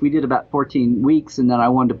Fridays. We did about 14 weeks, and then I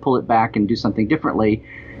wanted to pull it back and do something differently.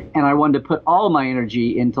 And I wanted to put all my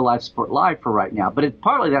energy into Life Support Live for right now. But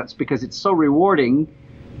partly that's because it's so rewarding.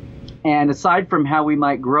 And aside from how we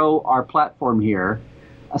might grow our platform here,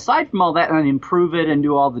 aside from all that and improve it and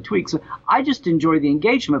do all the tweaks, I just enjoy the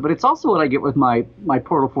engagement. But it's also what I get with my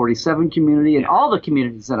Portal 47 community and all the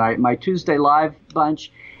communities that my Tuesday Live bunch,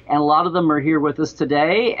 and a lot of them are here with us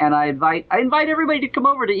today. And I invite everybody to come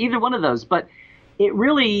over to either one of those. But it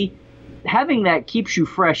really, having that keeps you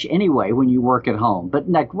fresh anyway when you work at home. But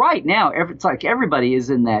like right now, it's like everybody is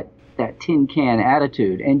in that tin can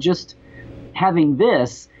attitude, and just having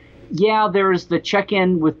this. Yeah, there's the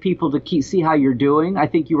check-in with people to see how you're doing. I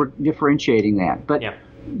think you were differentiating that. But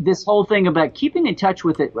this whole thing about keeping in touch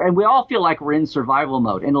with it, and we all feel like we're in survival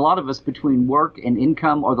mode. And a lot of us, between work and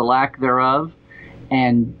income or the lack thereof,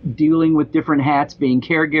 and dealing with different hats, being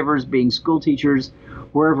caregivers, being school teachers,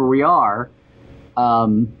 wherever we are,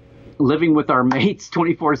 living with our mates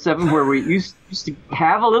 24/7, where we used to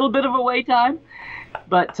have a little bit of away time.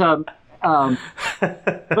 But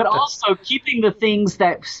but also keeping the things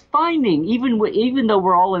that finding, even though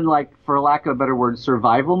we're all in, like, for lack of a better word,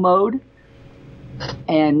 survival mode,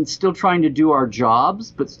 and still trying to do our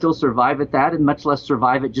jobs, but still survive at that, and much less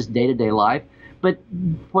survive at just day-to-day life. But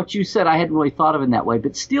what you said, I hadn't really thought of in that way,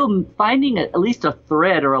 but still finding at least a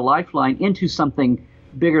thread or a lifeline into something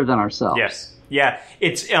bigger than ourselves. Yes. Yeah,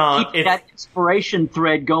 it's keep that inspiration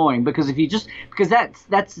thread going, because if you just, because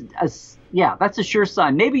that's a sure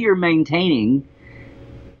sign. Maybe you're maintaining,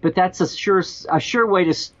 but that's a sure way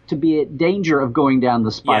to be at danger of going down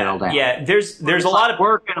the spiral down. Yeah, there's a lot of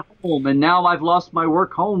work and home, and now I've lost my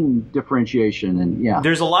work-home differentiation, and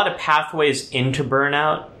there's a lot of pathways into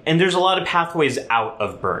burnout, and there's a lot of pathways out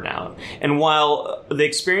of burnout. And while the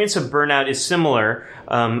experience of burnout is similar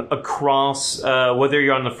across, whether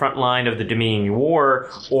you're on the front line of the Dominion War,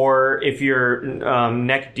 or if you're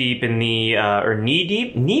neck deep in the or knee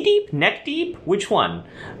deep, neck deep, which one?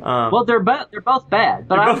 Well, they're both bad.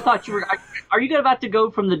 But I thought you were. Are you about to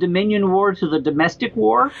go from the Dominion War to the domestic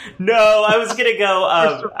war? No, I was gonna go.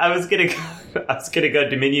 I was gonna go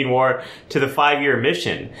Dominion War to the 5-year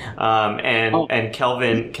mission, and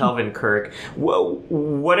Kelvin Kirk.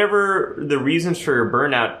 Whatever the reasons for your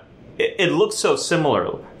burnout, it looks so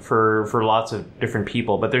similar for lots of different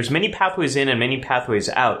people, but there's many pathways in and many pathways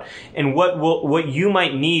out, and what you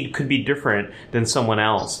might need could be different than someone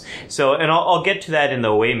else. So, and I'll get to that in the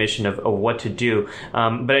away mission of what to do.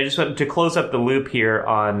 But I just want to close up the loop here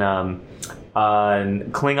on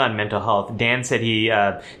Klingon mental health. Dan said he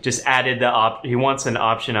just added he wants an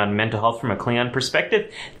option on mental health from a Klingon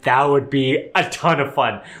perspective. That would be a ton of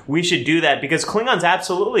fun. We should do that, because Klingons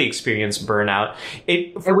absolutely experience burnout.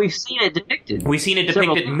 And we've seen it depicted. We've seen it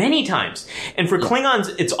depicted many times. And for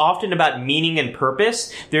Klingons, it's often about meaning and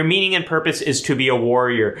purpose. Their meaning and purpose is to be a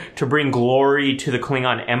warrior, to bring glory to the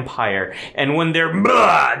Klingon Empire. And when they're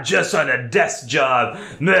just on a desk job,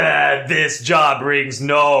 this job brings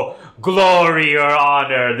no glory or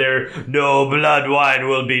honor. No blood wine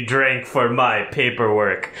will be drank for my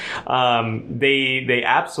paperwork. They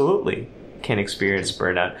absolutely can experience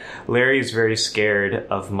burnout. Larry is very scared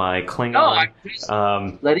of my Klingon. No, I'm just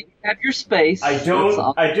letting you have your space. I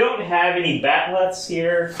don't have any batlets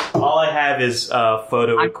here. All I have is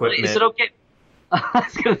photo equipment. Is it okay? I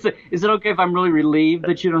was going to say, is it okay if I'm really relieved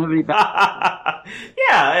that you don't have any batlets?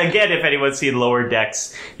 Yeah. Again, if anyone's seen Lower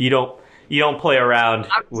Decks, you don't play around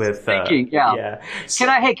with. Thinking, yeah. So,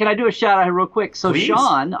 Can I do a shout out real quick? So please.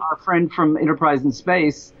 Sean, our friend from Enterprise in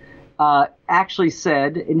Space, actually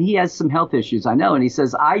said, and he has some health issues, I know, and he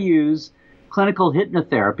says, I use clinical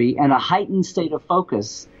hypnotherapy and a heightened state of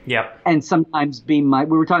focus. Yep. And sometimes we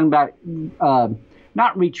were talking about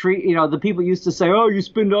not retreat. The people used to say, "Oh, you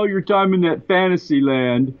spend all your time in that fantasy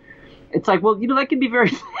land." It's like, well, that can be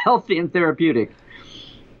very healthy and therapeutic.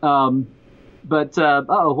 But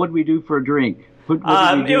what do we do for a drink? What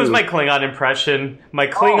do we do? It was my Klingon impression, my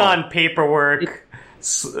Klingon paperwork.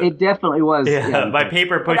 It definitely was. Yeah, my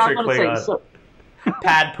paper pusher Klingon.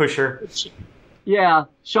 Pad pusher. Yeah,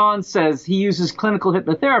 Sean says he uses clinical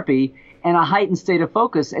hypnotherapy and a heightened state of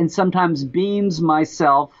focus, and sometimes beams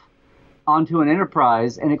myself onto an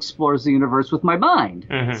Enterprise and explores the universe with my mind.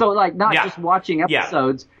 Mm-hmm. So, not just watching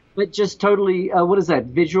episodes, but just totally, what is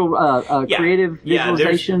that, creative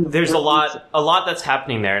visualization? There's a lot that's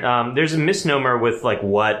happening there. There's a misnomer with,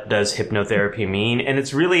 what does hypnotherapy mean? And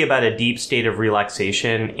it's really about a deep state of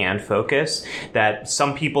relaxation and focus that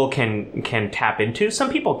some people can tap into,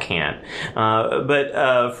 some people can't.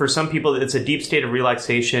 But for some people, it's a deep state of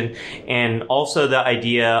relaxation, and also the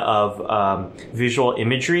idea of visual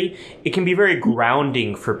imagery. It can be very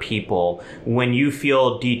grounding for people when you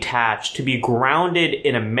feel detached, to be grounded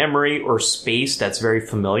in a memory or space that's very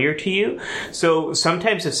familiar to you. So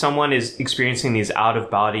sometimes if someone is experiencing these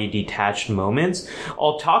out-of-body detached moments,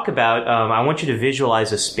 I'll talk about, I want you to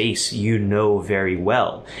visualize a space you know very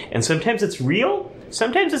well. And sometimes it's real,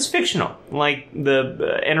 sometimes it's fictional, like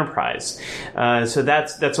the Enterprise. So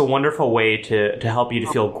that's a wonderful way to help you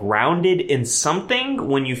to feel grounded in something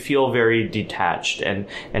when you feel very detached and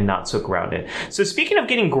not so grounded. So speaking of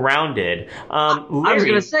getting grounded, Larry, I was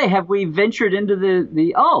going to say, have we ventured into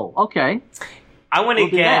the? Oh, okay. I want to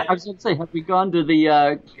get. I was going to say, have we gone to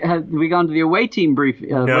the away team brief?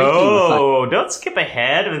 No, don't skip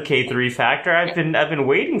ahead of the K3 factor. I've been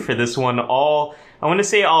waiting for this one I want to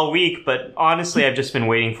say all week, but honestly, I've just been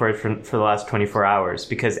waiting for it for the last 24 hours,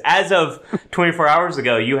 because as of 24 hours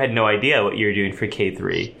ago, you had no idea what you were doing for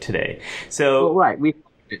K3 today. So, right, we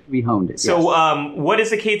honed it. So, yes. What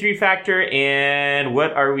is the K3 factor, and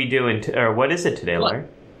what are we doing, or what is it today, Larry?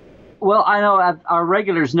 Well, I know our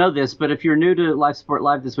regulars know this, but if you're new to Life Support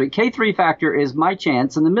Live this week, K3 factor is my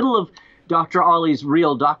chance in the middle of Dr. Ollie's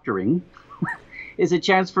real doctoring. Is a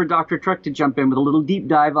chance for Dr. Trek to jump in with a little deep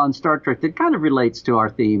dive on Star Trek that kind of relates to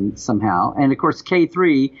our theme somehow. And, of course,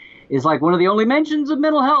 K3 is like one of the only mentions of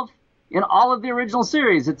mental health in all of the original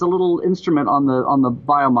series. It's a little instrument on the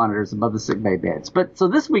biomonitors above the sickbay beds. But so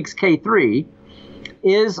this week's K3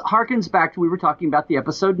 harkens back to, we were talking about the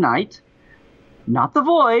episode Night. Not the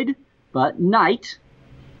Void, but Night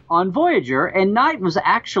on Voyager. And Night was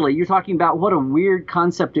actually, you're talking about what a weird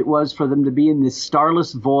concept it was for them to be in this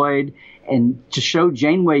starless void and to show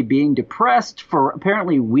Janeway being depressed for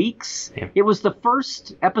apparently weeks. Yep. It was the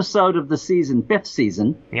first episode of the season, 5th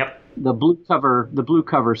season. Yep. The blue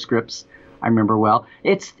cover scripts, I remember well.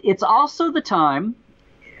 It's also the time,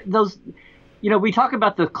 those, we talk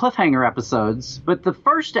about the cliffhanger episodes, but the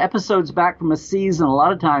first episodes back from a season, a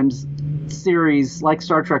lot of times series like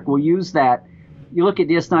Star Trek will use that. You look at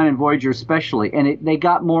DS9 and Voyager especially, and they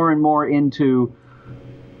got more and more into,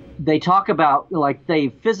 they talk about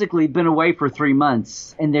they've physically been away for 3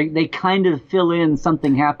 months, and they kind of fill in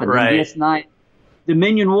something happened. Right. In DS9,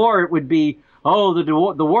 Dominion War, it would be,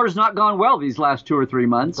 the war's not gone well these last 2 or 3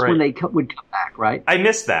 months, right, when they would come back, right? I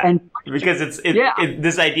missed that. And because it's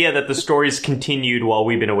this idea that the stories continued while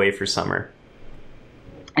we've been away for summer.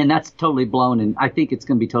 And that's totally blown, and I think it's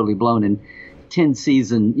going to be totally blown in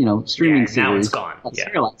 10-season, streaming series. Now it's gone.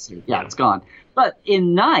 It's gone. But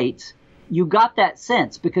in Night, you got that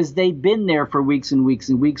sense because they've been there for weeks and weeks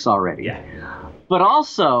and weeks already. Yeah. But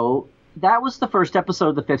also, that was the first episode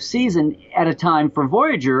of the 5th season at a time for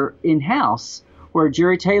Voyager in-house where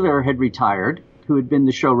Jerry Taylor had retired, who had been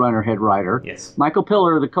the showrunner, head writer. Yes. Michael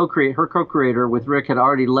Piller, her co-creator with Rick, had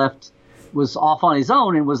already left, was off on his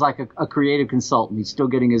own and was like a creative consultant. He's still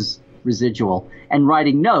getting his residual and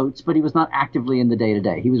writing notes, but he was not actively in the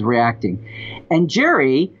day-to-day. He was reacting. And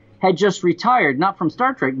Jerry had just retired, not from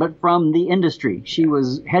Star Trek, but from the industry. She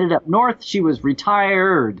was headed up north. She was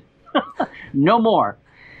retired. No more.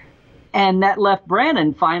 And that left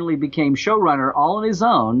Brannon finally became showrunner all on his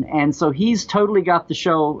own. And so he's totally got the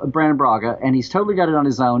show, Brannon Braga, and he's totally got it on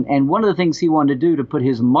his own. And one of the things he wanted to do to put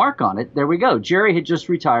his mark on it, there we go. Jerry had just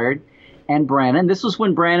retired, and Brannon, this was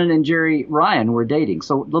when Brannon and Jerry Ryan were dating.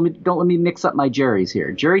 So don't let me mix up my Jerrys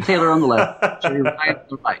here. Jerry Taylor on the left, Jerry Ryan on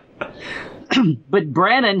the right. But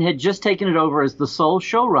Brannon had just taken it over as the sole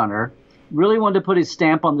showrunner, really wanted to put his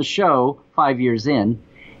stamp on the show 5 years in,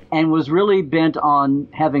 and was really bent on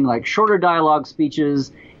having like shorter dialogue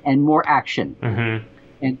speeches and more action. Mm-hmm.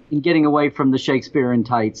 And getting away from the Shakespeare in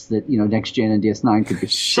tights that, Next Gen and DS9 could be.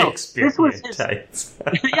 Shakespeare in tights.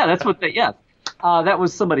 Yeah, that's what that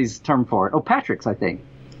was somebody's term for it. Oh, Patrick's, I think.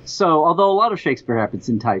 So, although a lot of Shakespeare happens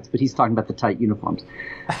in tights, but he's talking about the tight uniforms.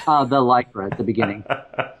 The lycra at the beginning.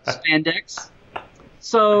 Spandex.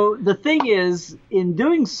 So the thing is, in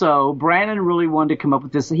doing so, Brannon really wanted to come up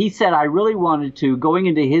with this. He said, I really wanted to, going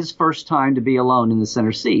into his first time to be alone in the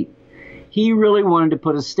center seat, he really wanted to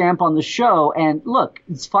put a stamp on the show. And look,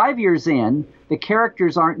 it's 5 years in. The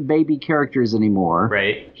characters aren't baby characters anymore.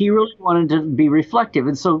 Right. He really wanted to be reflective.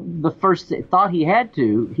 And so the first thought he had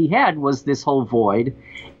was this whole void,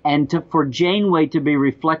 and for Janeway to be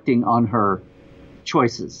reflecting on her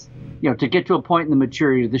choices, to get to a point in the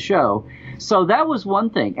maturity of the show. So that was one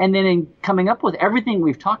thing. And then in coming up with everything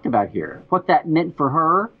we've talked about here, what that meant for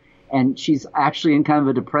her, and she's actually in kind of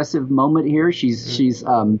a depressive moment here. She's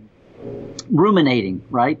ruminating,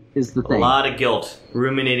 right, is the thing. A lot of guilt,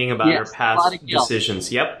 ruminating about her past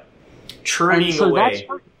decisions. Yep. Churning away.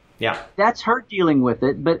 That's her dealing with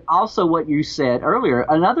it. But also what you said earlier,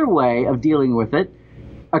 another way of dealing with it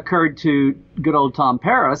occurred to good old Tom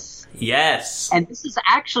Paris. Yes. And this is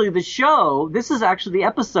actually the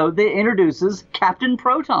episode that introduces Captain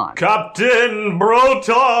Proton. Captain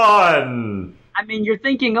Proton! I mean, you're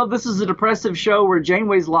thinking, this is a depressive show where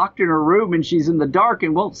Janeway's locked in her room and she's in the dark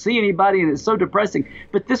and won't see anybody and it's so depressing.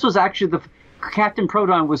 But this was actually Captain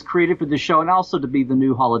Proton was created for the show and also to be the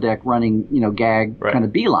new holodeck running, gag kind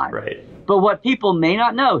of beeline. Right. But what people may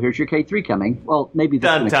not know, here's your K3 coming. Well, maybe this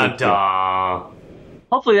is K3.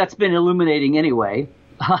 Hopefully that's been illuminating anyway.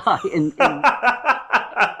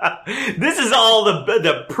 This is all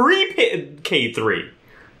the pre-K3.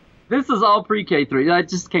 This is all pre-K3. That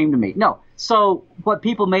just came to me. No. So what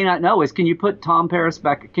people may not know is, can you put Tom Paris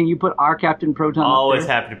back? Can you put our Captain Proton Always up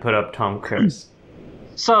there? happy to put up Tom Paris.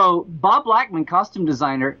 So Bob Blackman, costume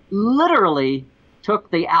designer, literally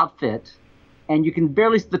took the outfit, and you can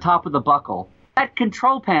barely see the top of the buckle. That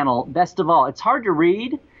control panel, best of all, it's hard to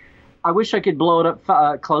read. I wish I could blow it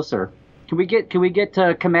up closer. Can we get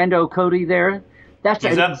Commando Cody there? That's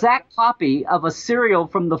an exact copy of a serial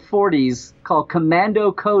from the 40s called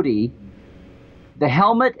Commando Cody. The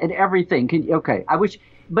helmet and everything. I wish,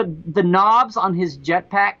 but the knobs on his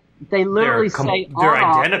jetpack, they literally they're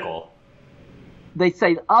identical. Off. They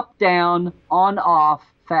say up, down, on, off,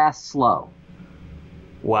 fast, slow.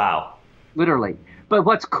 Wow. Literally. But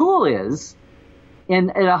what's cool is,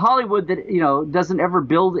 in a Hollywood that doesn't ever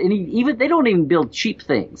build they don't even build cheap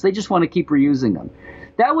things. They just want to keep reusing them.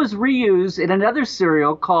 That was reused in another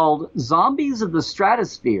serial called Zombies of the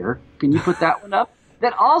Stratosphere. Can you put that one up?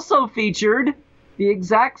 That also featured the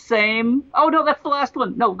exact same. Oh no, that's the last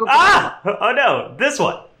one. No, go. Oh no, this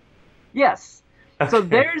one. Yes. So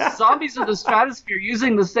there's Zombies of the Stratosphere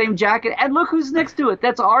using the same jacket, and look who's next to it.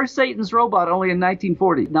 That's our Satan's Robot, only in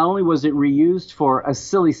 1940. Not only was it reused for a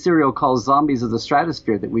silly serial called Zombies of the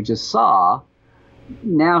Stratosphere that we just saw,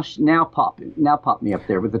 now pop me up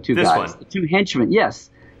there with the two guys, the two henchmen.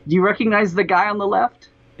 Yes. Do you recognize the guy on the left?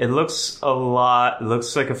 It looks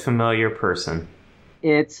like a familiar person.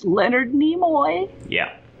 It's Leonard Nimoy.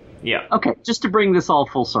 Yeah. Yeah. Okay, just to bring this all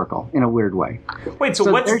full circle in a weird way. Wait,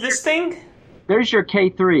 so what's this thing? There's your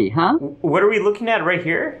K3, huh? What are we looking at right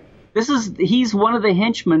here? He's one of the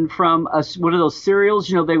henchmen from one of those serials.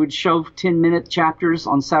 They would show 10-minute chapters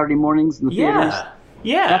on Saturday mornings in the theaters.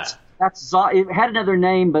 Yeah. It had another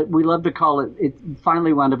name, but we love to call it. It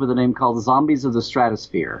finally wound up with a name called Zombies of the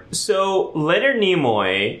Stratosphere. So Leonard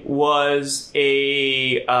Nimoy was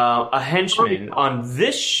a henchman on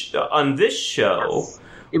this show. Yes.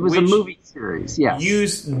 It was a movie series. Yes,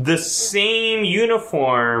 used the same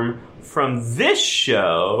uniform from this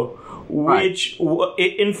show, which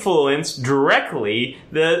it influenced directly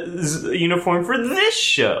the uniform for this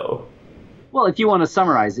show. Well, if you want to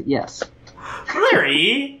summarize it, yes.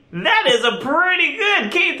 Larry, that is a pretty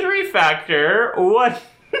good K3 factor. What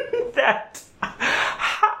that?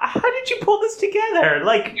 How did you pull this together?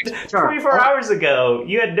 Like 24 hours ago,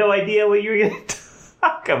 you had no idea what you were going to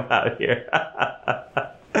talk about here.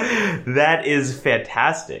 That is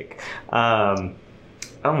fantastic.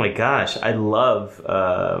 Oh my gosh, I love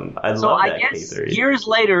that guess K3. years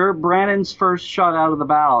later, Brannon's first shot out of the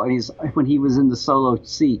bow, and when he was in the solo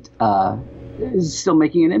seat, is still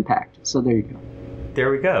making an impact. So there you go. There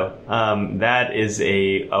we go. That is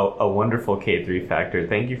a wonderful K3 factor.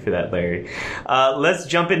 Thank you for that, Larry. Let's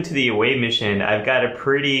jump into the away mission. I've got a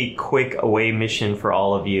pretty quick away mission for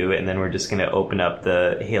all of you, and then we're just going to open up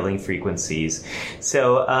the hailing frequencies.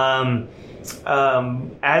 So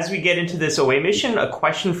as we get into this away mission, a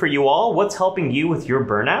question for you all. What's helping you with your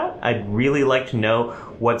burnout? I'd really like to know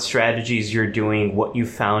what strategies you're doing, what you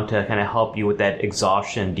found to kind of help you with that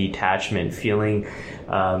exhaustion, detachment, feeling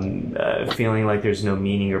like there's no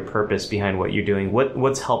meaning or purpose behind what you're doing.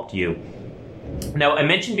 What's helped you? Now, I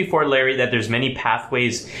mentioned before, Larry, that there's many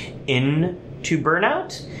pathways into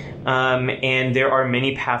burnout, and there are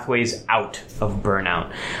many pathways out of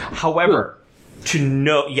burnout. However, to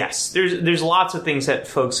know, yes, there's lots of things that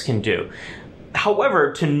folks can do.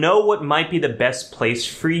 However, to know what might be the best place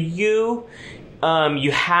for you,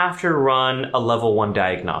 you have to run a level 1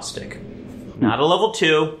 diagnostic. Not a level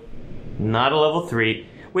 2, not a level 3.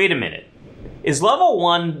 Wait a minute. Is level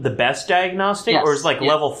 1 the best diagnostic, or is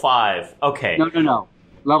level 5? Okay. No.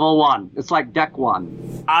 Level 1. It's like deck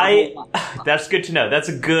 1. That's good to know. That's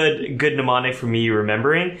a good mnemonic for me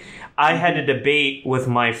remembering. I had a debate with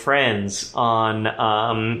my friends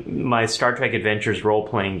on my Star Trek Adventures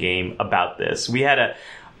role-playing game about this. We had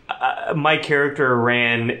my character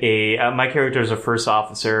my character is a first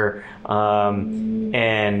officer,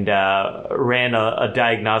 and ran a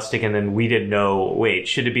diagnostic, and then we didn't know, wait,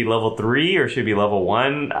 should it be level 3 or should it be level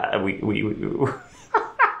 1?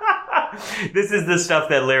 This is the stuff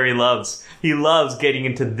that Larry loves. He loves getting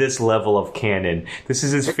into this level of canon. This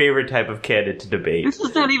is his favorite type of canon to debate. This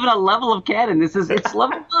is not even a level of canon. It's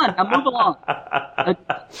level 1. Now move along.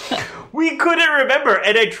 We couldn't remember,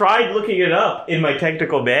 and I tried looking it up in my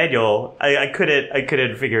technical manual. I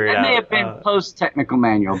couldn't figure it out. It may have been post-technical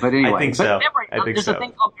manual, but anyway. I think so. There's a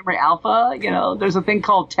thing called Memory Alpha. There's a thing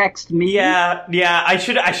called Text Me. Yeah. I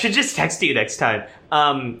should just text you next time.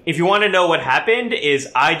 If you want to know what happened, is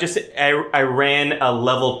I ran a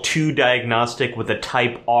level 2 diagnostic with a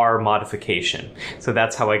type R modification. So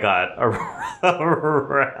that's how I got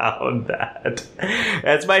around that.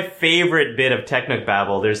 That's my favorite bit of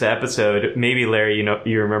Technobabble. There's an episode, maybe Larry,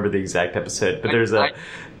 you remember the exact episode, but there's a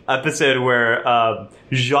episode where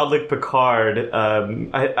Jean-Luc Picard,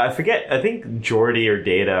 I forget, I think Geordi or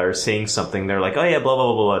Data are saying something. They're like, oh yeah, blah,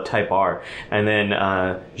 blah, blah, blah, type R. And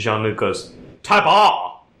then Jean-Luc goes, type R!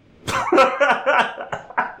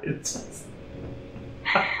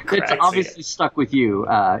 It's obviously stuck with you,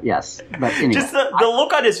 yes. But anyway. Just the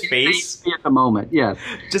look on his face. At the moment, yes.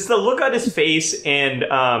 Just the look on his face,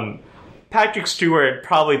 and Patrick Stewart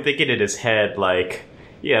probably thinking in his head, like,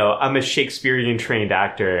 I'm a Shakespearean trained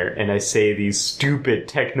actor, and I say these stupid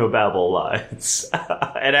technobabble lines,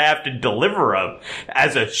 and I have to deliver them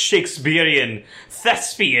as a Shakespearean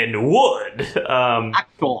thespian would.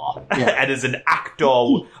 Actor. Yeah. And as an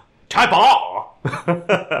actor, type R.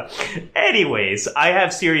 Anyways, I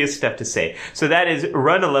have serious stuff to say. So that is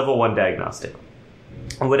run a level 1 diagnostic.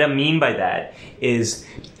 And what I mean by that is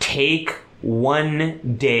take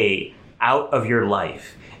one day out of your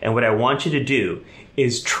life. And what I want you to do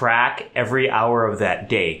is track every hour of that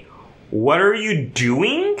day. What are you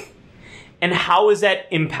doing? And how is that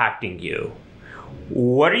impacting you?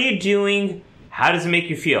 What are you doing? How does it make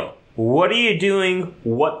you feel? What are you doing?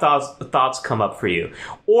 What thoughts come up for you?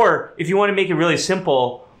 Or if you want to make it really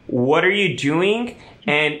simple, what are you doing?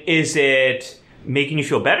 And is it making you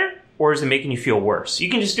feel better? Or is it making you feel worse? You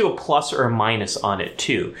can just do a plus or a minus on it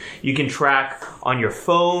too. You can track on your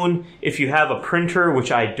phone. If you have a printer,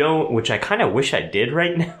 which I don't, which I kind of wish I did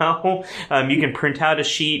right now, you can print out a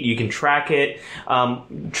sheet. You can track it.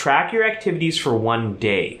 Track your activities for one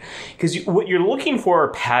day. Because what you're looking for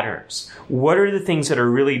are patterns. What are the things that are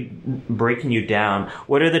really breaking you down?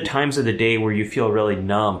 What are the times of the day where you feel really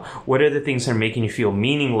numb? What are the things that are making you feel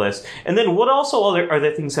meaningless? And then what also are the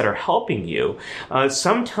things that are helping you?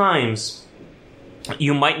 Sometimes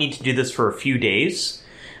you might need to do this for a few days,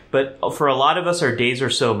 but for a lot of us, our days are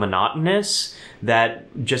so monotonous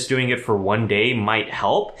that just doing it for one day might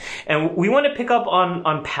help. And we want to pick up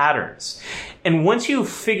on patterns. And once you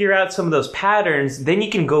figure out some of those patterns, then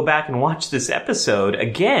you can go back and watch this episode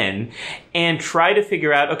again and try to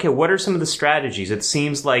figure out, okay, what are some of the strategies? It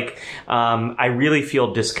seems like I really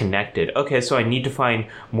feel disconnected. Okay, so I need to find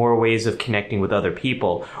more ways of connecting with other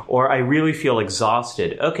people. Or I really feel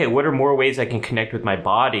exhausted. Okay, what are more ways I can connect with my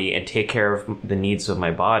body and take care of the needs of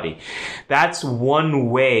my body? That's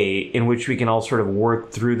one way in which we can all sort of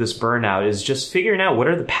work through this burnout, is just figuring out what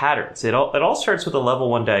are the patterns. It all starts with a level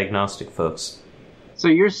 1 diagnostic, folks. So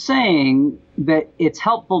you're saying that it's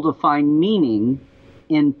helpful to find meaning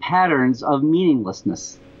in patterns of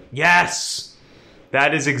meaninglessness. Yes!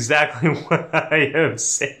 That is exactly what I am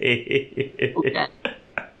saying. Okay.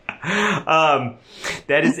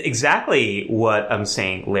 That is exactly what I'm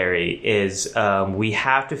saying, Larry, is we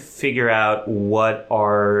have to figure out what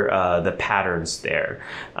are the patterns there.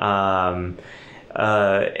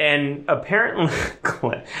 And apparently,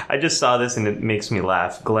 Glenn, I just saw this and it makes me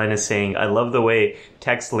laugh. Glenn is saying, I love the way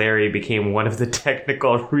Text Larry became one of the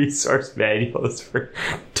technical resource manuals for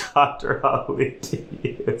Dr. Holly to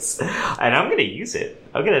use. And I'm going to use it.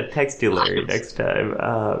 I'm going to text you, Larry, next time.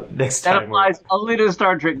 That applies only to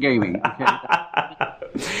Star Trek gaming. Okay?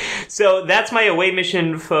 So that's my away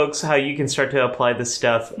mission, folks, how you can start to apply this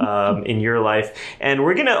stuff in your life. And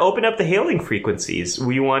we're going to open up the hailing frequencies.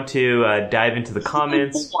 We want to dive into the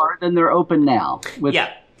comments. More than they're open now.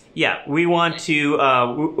 Yeah, we want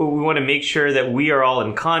to make sure that we are all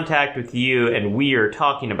in contact with you, and we are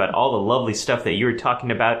talking about all the lovely stuff that you're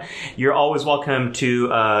talking about. You're always welcome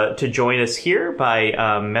to join us here by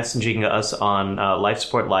messaging us on Life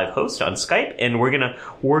Support Live Host on Skype, and we're gonna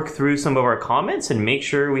work through some of our comments and make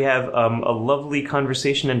sure we have a lovely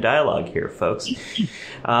conversation and dialogue here, folks.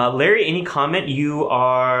 Larry, any comment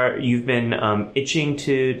you've been itching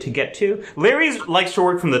to get to? Larry likes to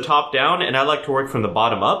work from the top down, and I like to work from the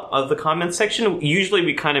bottom up of the comment section. Usually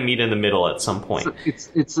we kind of meet in the middle at some point.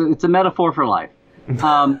 It's a metaphor for life.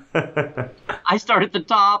 I start at the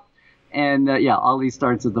top, and Ollie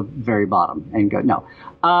starts at the very bottom and go, no,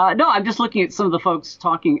 I'm just looking at some of the folks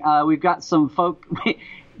talking. We've got some folk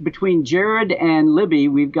between Jared and Libby.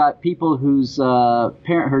 We've got people whose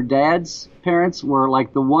her dad's parents were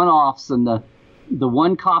like the one-offs, and the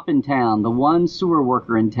one cop in town, the one sewer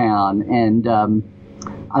worker in town, and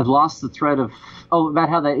I've lost the thread of about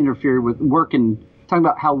how that interfered with work, and talking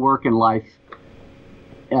about how work and life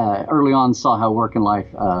early on saw how work and life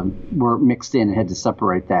were mixed in and had to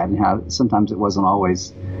separate that, and how sometimes it wasn't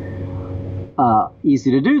always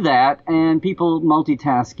easy to do that, and people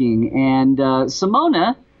multitasking, and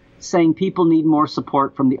Simona saying people need more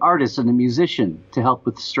support from the artist and the musician to help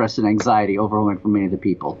with stress and anxiety overwhelming for many of the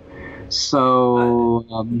people. So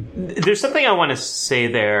there's something I want to say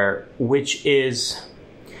there, which is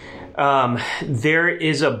there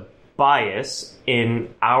is a bias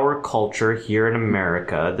in our culture here in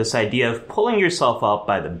America, this idea of pulling yourself up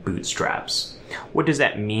by the bootstraps. What does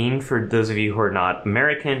that mean for those of you who are not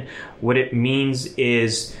American? What it means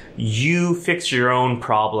is you fix your own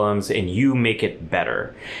problems and you make it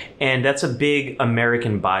better. And that's a big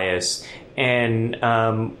American bias. And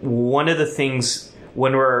one of the things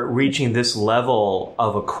when we're reaching this level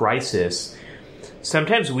of a crisis,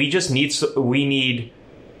 sometimes we need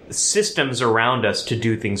systems around us to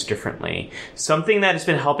do things differently. Something that has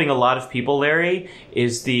been helping a lot of people, Larry,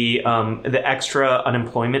 is the extra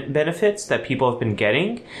unemployment benefits that people have been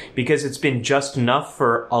getting, because it's been just enough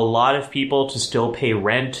for a lot of people to still pay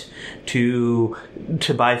rent, to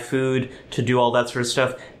buy food, to do all that sort of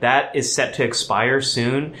stuff. That is set to expire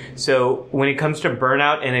soon. So when it comes to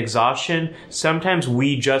burnout and exhaustion, sometimes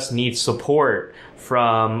we just need support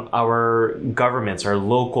from our governments, our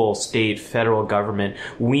local, state, federal government.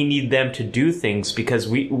 We need them to do things, because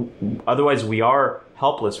otherwise we are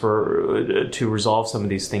helpless to resolve some of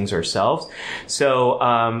these things ourselves. So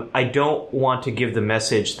I don't want to give the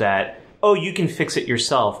message that, oh, you can fix it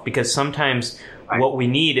yourself, because sometimes what we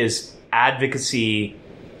need is advocacy,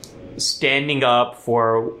 standing up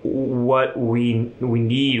for what we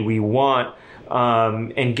need, we want,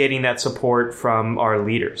 and getting that support from our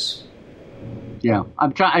leaders. Yeah,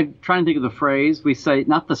 I'm trying to think of the phrase. We say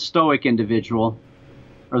not the stoic individual,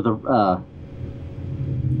 or the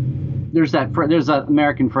there's that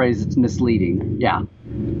American phrase that's misleading. Yeah,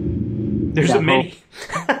 there's a many.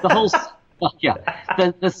 The whole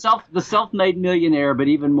the self-made millionaire, but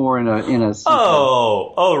even more in a.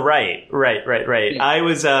 Right. Yeah. I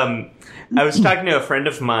was talking to a friend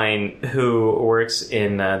of mine who works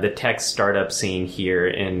in the tech startup scene here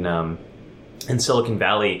in Silicon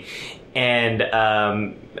Valley. and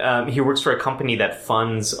he works for a company that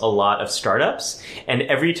funds a lot of startups. And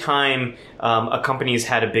every time a company has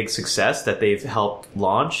had a big success that they've helped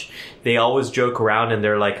launch, they always joke around and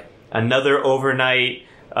they're like, another overnight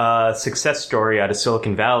success story out of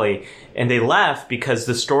Silicon Valley. And they laugh because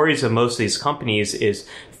the stories of most of these companies is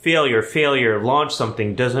failure, launch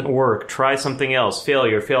something, doesn't work, try something else,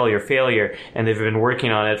 failure. And they've been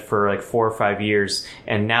working on it for like 4 or 5 years,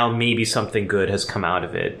 and now maybe something good has come out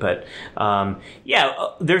of it. But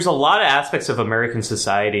there's a lot of aspects of American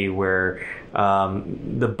society where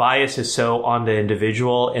the bias is so on the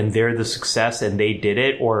individual and they're the success and they did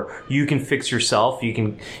it, or you can fix yourself, you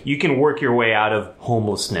can work your way out of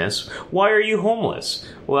homelessness. Why are you homeless?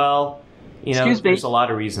 Well, there's a lot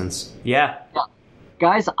of reasons. Yeah.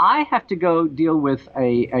 Guys, I have to go deal with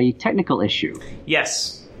a technical issue.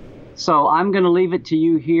 Yes. So I'm going to leave it to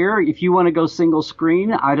you here. If you want to go single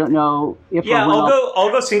screen, I don't know if I'll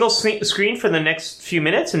go single screen for the next few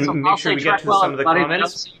minutes and make sure we get to some of the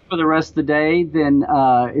comments. For the rest of the day, then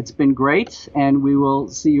it's been great, and we will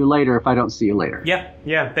see you later if I don't see you later.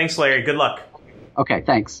 Yeah. Thanks, Larry. Good luck. Okay,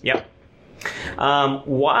 thanks. Yep.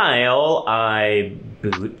 While I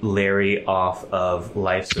boot Larry off of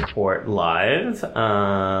Life Support Live,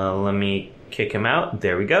 let me kick him out.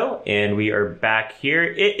 There we go. And we are back here.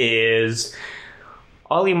 It is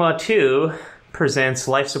Ali Matu presents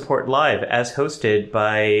Life Support Live as hosted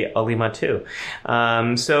by Ali Matu.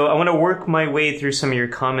 So I want to work my way through some of your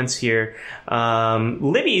comments here.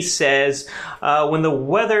 Libby says, when the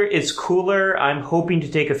weather is cooler, I'm hoping to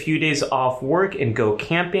take a few days off work and go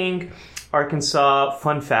camping. Arkansas,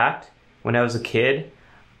 fun fact, when I was a kid,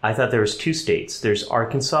 I thought there was 2 states. There's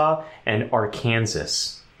Arkansas and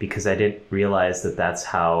Arkansas, because I didn't realize that that's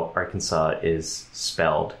how Arkansas is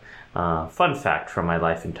spelled. Fun fact from my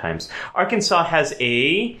life and times. Arkansas has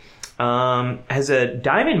a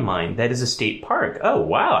diamond mine that is a state park. Oh,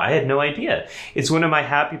 wow. I had no idea. It's one of my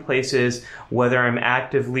happy places, whether I'm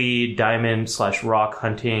actively diamond/rock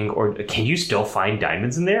hunting, or can you still find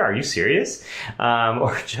diamonds in there? Are you serious?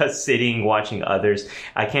 Or just sitting, watching others.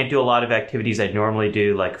 I can't do a lot of activities I normally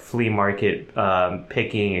do, like flea market,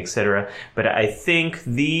 picking, etc. But I think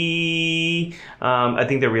the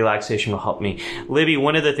relaxation will help me. Libby,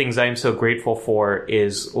 one of the things I'm so grateful for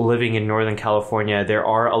is living in Northern California. There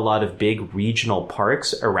are a lot of big regional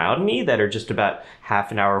parks around me that are just about half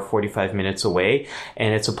an hour, 45 minutes away.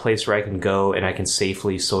 And it's a place where I can go and I can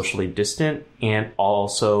safely socially distant and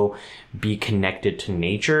also be connected to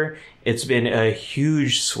nature. It's been a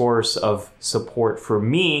huge source of support for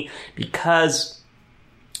me because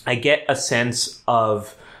I get a sense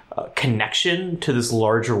of connection to this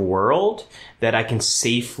larger world that I can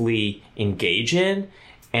safely engage in.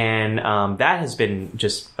 And that has been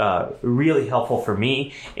just really helpful for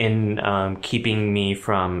me in keeping me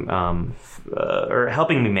from or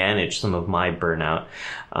helping me manage some of my burnout.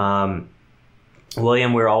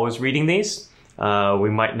 William, we're always reading these. We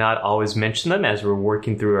might not always mention them as we're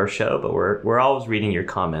working through our show, but we're always reading your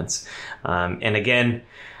comments. And again,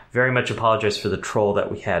 very much apologize for the troll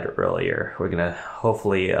that we had earlier. We're going to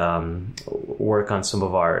hopefully work on some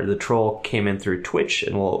of the troll came in through Twitch,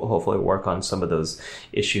 and we'll hopefully work on some of those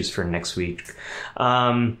issues for next week.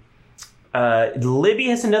 Libby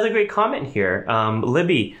has another great comment here.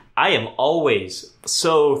 Libby, I am always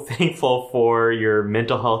so thankful for your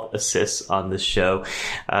mental health assists on this show.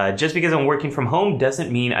 Just because I'm working from home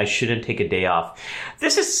doesn't mean I shouldn't take a day off.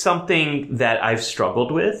 This is something that I've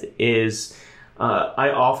struggled with is... I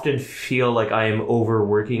often feel like I am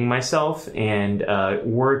overworking myself, and a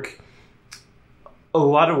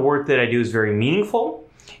lot of work that I do is very meaningful,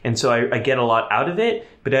 and so I get a lot out of it,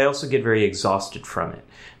 but I also get very exhausted from it.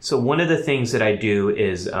 So one of the things that I do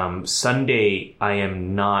is Sunday I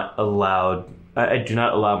am not allowed. I do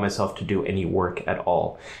not allow myself to do any work at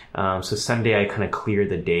all. So Sunday I kind of clear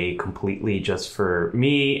the day completely just for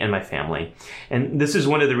me and my family. And this is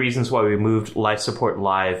one of the reasons why we moved Life Support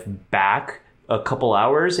Live back a couple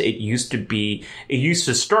hours. It used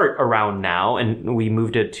to start around now, and we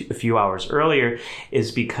moved it a few hours earlier,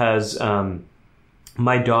 is because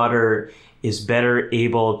my daughter is better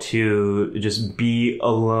able to just be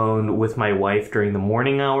alone with my wife during the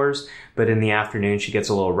morning hours, but in the afternoon she gets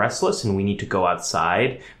a little restless and we need to go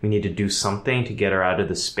outside. We need to do something to get her out of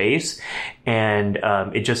the space, and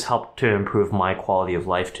it just helped to improve my quality of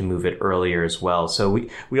life to move it earlier as well. So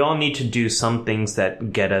we all need to do some things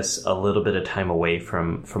that get us a little bit of time away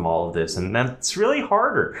from all of this, and that's really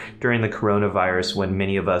harder during the coronavirus when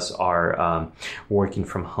many of us are working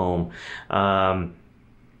from home.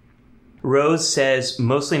 Rose says,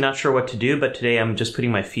 mostly not sure what to do, but today I'm just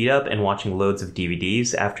putting my feet up and watching loads of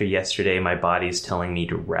DVDs. After yesterday, my body's telling me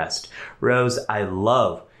to rest. Rose, I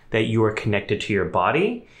love that you are connected to your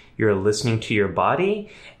body. You're listening to your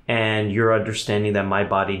body, and you're understanding that my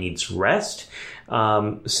body needs rest.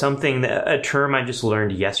 A term I just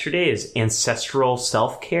learned yesterday is ancestral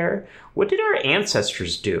self-care. What did our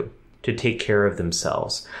ancestors do to take care of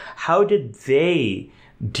themselves? How did they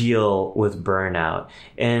deal with burnout?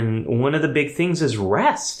 And one of the big things is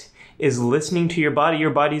rest, is listening to your body. Your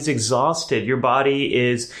body's exhausted. Your body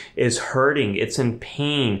is hurting. It's in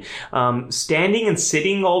pain. Standing and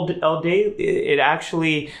sitting all day, it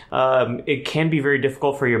actually, it can be very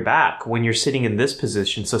difficult for your back when you're sitting in this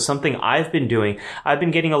position. So something I've been doing, I've been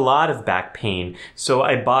getting a lot of back pain. So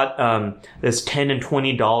I bought this $10 and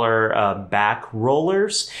 $20 back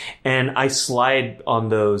rollers, and I slide on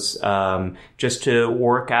those just to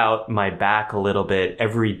work out my back a little bit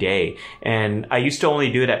every day. And I used to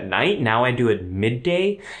only do it at night. Now I do it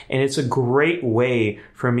midday, and it's a great way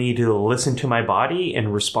for me to listen to my body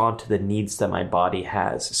and respond to the needs that my body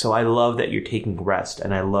has. So I love that you're taking rest,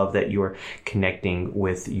 and I love that you're connecting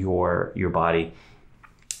with your body.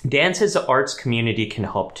 Dan says the arts community can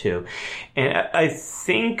help too. And I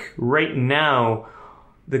think right now,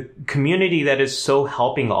 the community that is so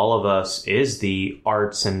helping all of us is the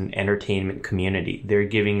arts and entertainment community. They're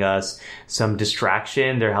giving us some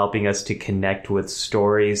distraction. They're helping us to connect with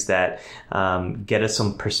stories that get us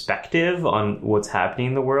some perspective on what's happening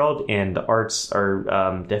in the world. And the arts are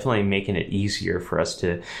definitely making it easier for us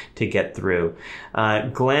to get through.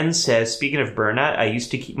 Glenn says, speaking of burnout, I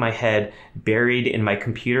used to keep my head buried in my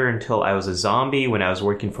computer until I was a zombie when I was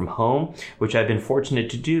working from home, which I've been fortunate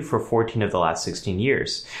to do for 14 of the last 16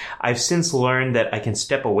 years. I've since learned that I can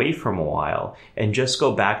step away from a while and just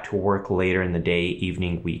go back to work later in the day,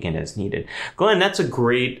 evening, weekend as needed. Glenn, that's a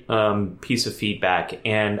great piece of feedback.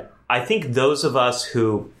 And I think those of us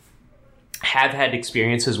who have had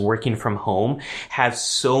experiences working from home have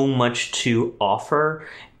so much to offer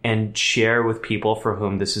and share with people for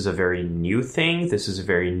whom this is a very new thing. This is a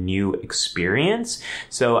very new experience.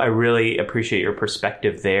 So I really appreciate your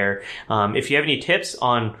perspective there. If you have any tips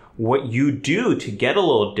on what you do to get a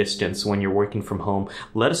little distance when you're working from home,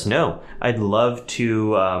 let us know. I'd love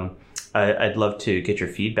to get your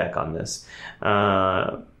feedback on this.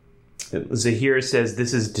 Zahir says,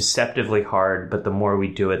 this is deceptively hard, but the more we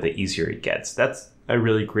do it, the easier it gets. That's a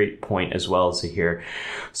really great point as well, Zahir.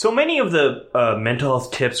 So many of the mental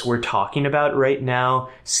health tips we're talking about right now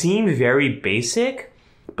seem very basic,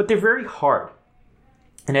 but they're very hard.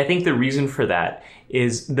 And I think the reason for that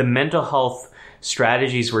is the mental health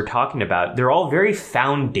strategies we're talking about, they're all very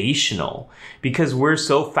foundational because we're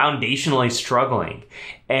so foundationally struggling.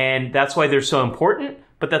 And that's why they're so important,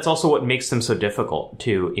 but that's also what makes them so difficult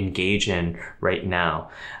to engage in right now.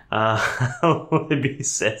 Libby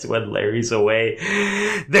says when Larry's away,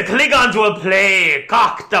 the Klingons will play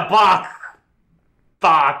cock the bok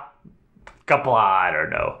kapla. I don't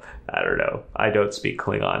know. I don't speak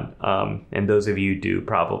Klingon. And those of you who do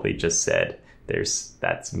probably just said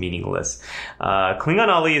that's meaningless. Klingon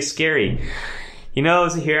Ali is scary. You know,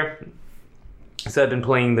 Zahir, so I've been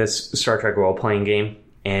playing this Star Trek role-playing game,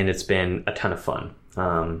 and it's been a ton of fun.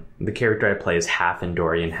 The character I play is half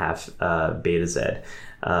Andorian, half Beta Z.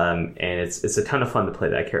 And it's a ton of fun to play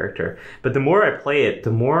that character. But the more I play it,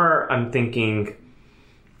 the more I'm thinking,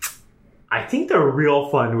 I think the real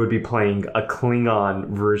fun would be playing a Klingon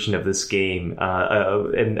version of this game.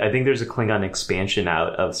 And I think there's a Klingon expansion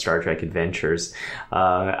out of Star Trek Adventures.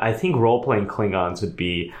 I think role-playing Klingons would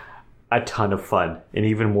be a ton of fun, and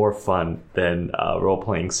even more fun than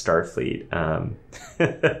role-playing Starfleet.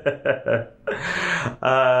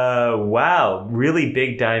 Wow, really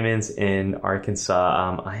big diamonds in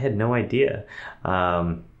Arkansas. I had no idea.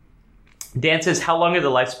 Dan says, how long are the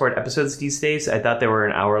life support episodes these days? I thought they were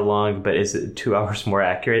an hour long, but is it 2 hours more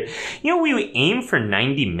accurate? You know, we aim for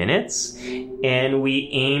 90 minutes, and we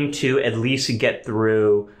aim to at least get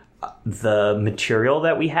through the material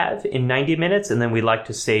that we have in 90 minutes, and then we like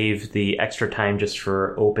to save the extra time just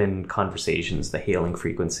for open conversations, the hailing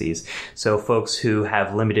frequencies. So folks who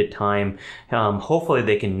have limited time, hopefully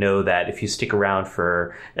they can know that if you stick around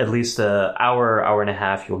for at least an hour and a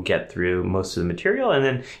half, you'll get through most of the material. And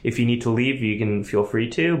then if you need to leave, you can feel free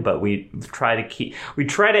to, but we try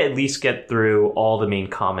to at least get through all the main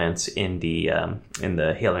comments in the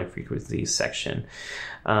hailing frequencies section.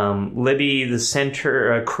 Libby,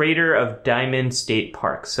 the crater of Diamond State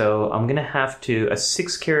Park. So I'm going to have to, a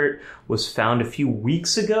 6-carat was found a few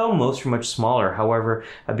weeks ago. Most are much smaller. However,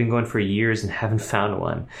 I've been going for years and haven't found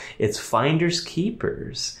one. It's finders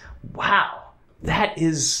keepers. Wow. That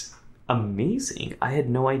is amazing. I had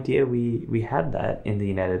no idea we had that in the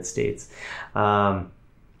United States.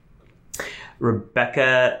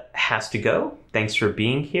 Rebecca has to go. Thanks for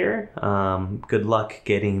being here. Good luck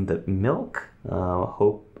getting the milk.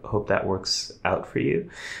 Hope that works out for you.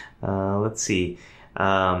 Let's see.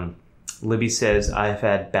 Libby says, I've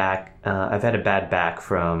had a bad back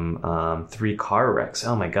from 3 car wrecks.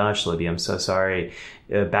 Oh my gosh, Libby, I'm so sorry.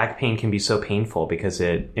 Back pain can be so painful because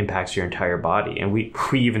it impacts your entire body. And we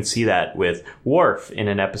even see that with Worf in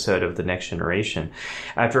an episode of The Next Generation.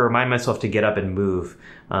 I have to remind myself to get up and move.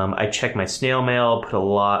 I check my snail mail, put a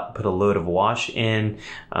load of wash in,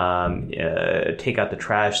 take out the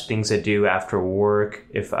trash, things I do after work.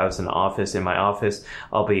 If I was in my office,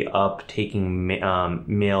 I'll be up taking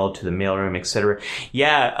mail to the mailroom, etc.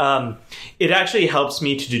 Yeah, it actually helps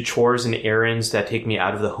me to do chores and errands that take me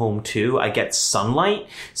out of the home too. I get sunlight.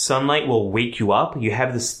 Sunlight will wake you up. You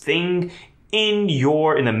have this thing in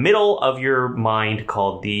the middle of your mind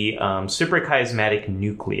called the suprachiasmatic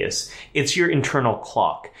nucleus. It's your internal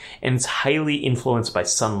clock, and it's highly influenced by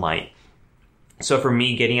sunlight. So for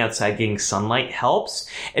me, getting outside, getting sunlight helps,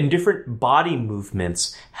 and different body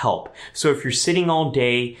movements help. So if you're sitting all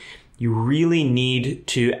day, you really need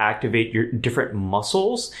to activate your different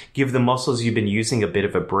muscles, give the muscles you've been using a bit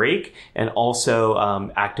of a break, and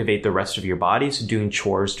also activate the rest of your body. So doing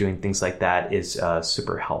chores, doing things like that is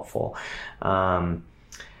super helpful.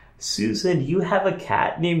 Susan, you have a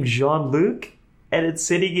cat named Jean-Luc, and it's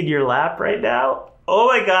sitting in your lap right now? Oh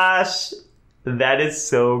my gosh, that is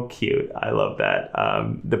so cute. I love that.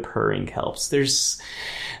 The purring helps. There's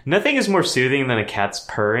nothing is more soothing than a cat's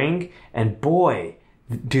purring, and boy,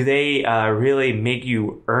 do they really make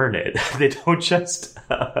you earn it. They don't just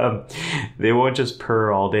they won't just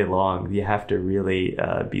purr all day long. You have to really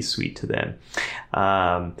be sweet to them.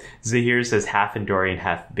 Zahir says half Andorian,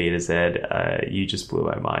 half Beta Z. You just blew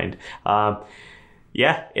my mind.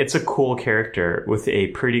 Yeah, it's a cool character with a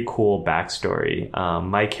pretty cool backstory.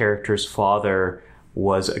 My character's father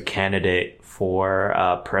was a candidate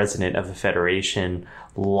for president of the Federation,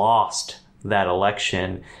 lost that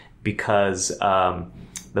election because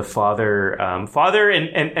the father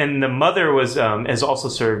and the mother has also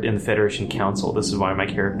served in the Federation Council. This is why my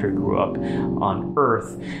character grew up on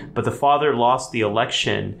Earth. But the father lost the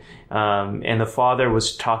election, and the father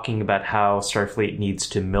was talking about how Starfleet needs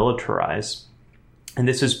to militarize. And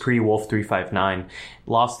this is pre-Wolf 359.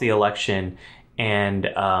 Lost the election and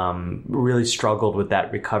really struggled with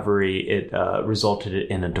that recovery. It resulted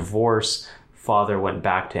in a divorce. Father went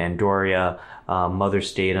back to Andoria. Mother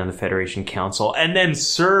stayed on the Federation Council and then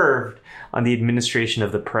served on the administration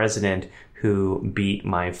of the president who beat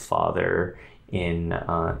my father in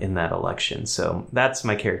that election. So that's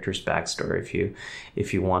my character's backstory.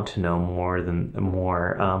 If you want to know more,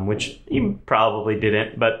 which you probably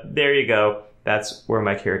didn't, but there you go. That's where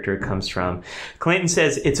my character comes from. Clayton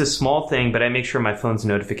says, it's a small thing, but I make sure my phone's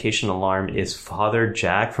notification alarm is Father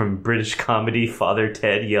Jack from British comedy Father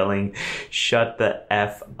Ted yelling, shut the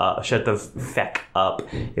feck up.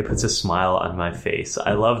 It puts a smile on my face.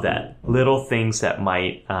 I love that. Little things that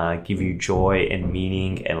might give you joy and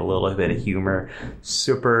meaning and a little bit of humor.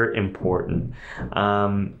 Super important.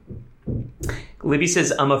 Libby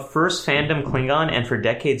says, I'm a first fandom Klingon and for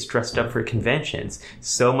decades dressed up for conventions.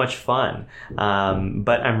 So much fun.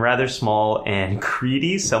 But I'm rather small and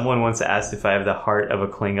greedy. Someone once asked if I have the heart of a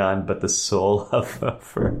Klingon but the soul of a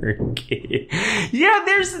Fergie. Yeah,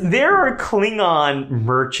 there are Klingon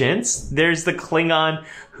merchants. There's the Klingon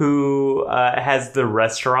who has the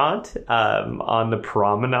restaurant on the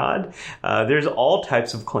promenade. There's all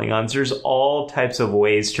types of Klingons. There's all types of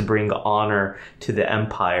ways to bring honor to the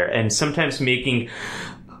Empire. And sometimes making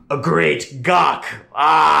a great gawk.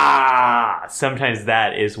 Sometimes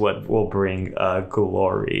that is what will bring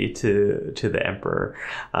glory to the Emperor.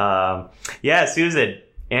 Yeah, Susan,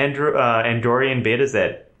 Andorian Beta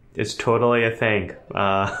Z is totally a thing.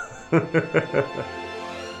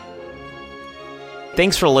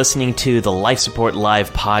 Thanks for listening to the Life Support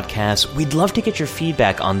Live podcast. We'd love to get your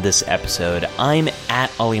feedback on this episode. I'm at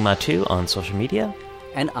Alimatu on social media.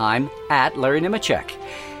 And I'm at Larry Nemechek.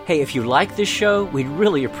 Hey, if you like this show, we'd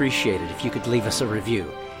really appreciate it if you could leave us a review.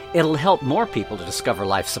 It'll help more people to discover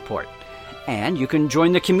life support. And you can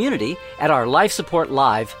join the community at our Life Support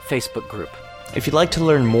Live Facebook group. If you'd like to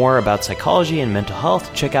learn more about psychology and mental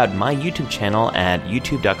health, check out my YouTube channel at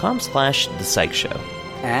youtube.com/The Psych Show.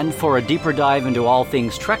 And for a deeper dive into all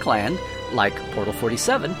things Trekland, like Portal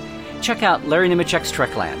 47, check out Larry Nemechek's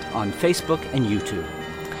Trekland on Facebook and YouTube.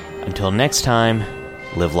 Until next time,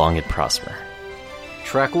 live long and prosper.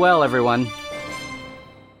 Trek well, everyone.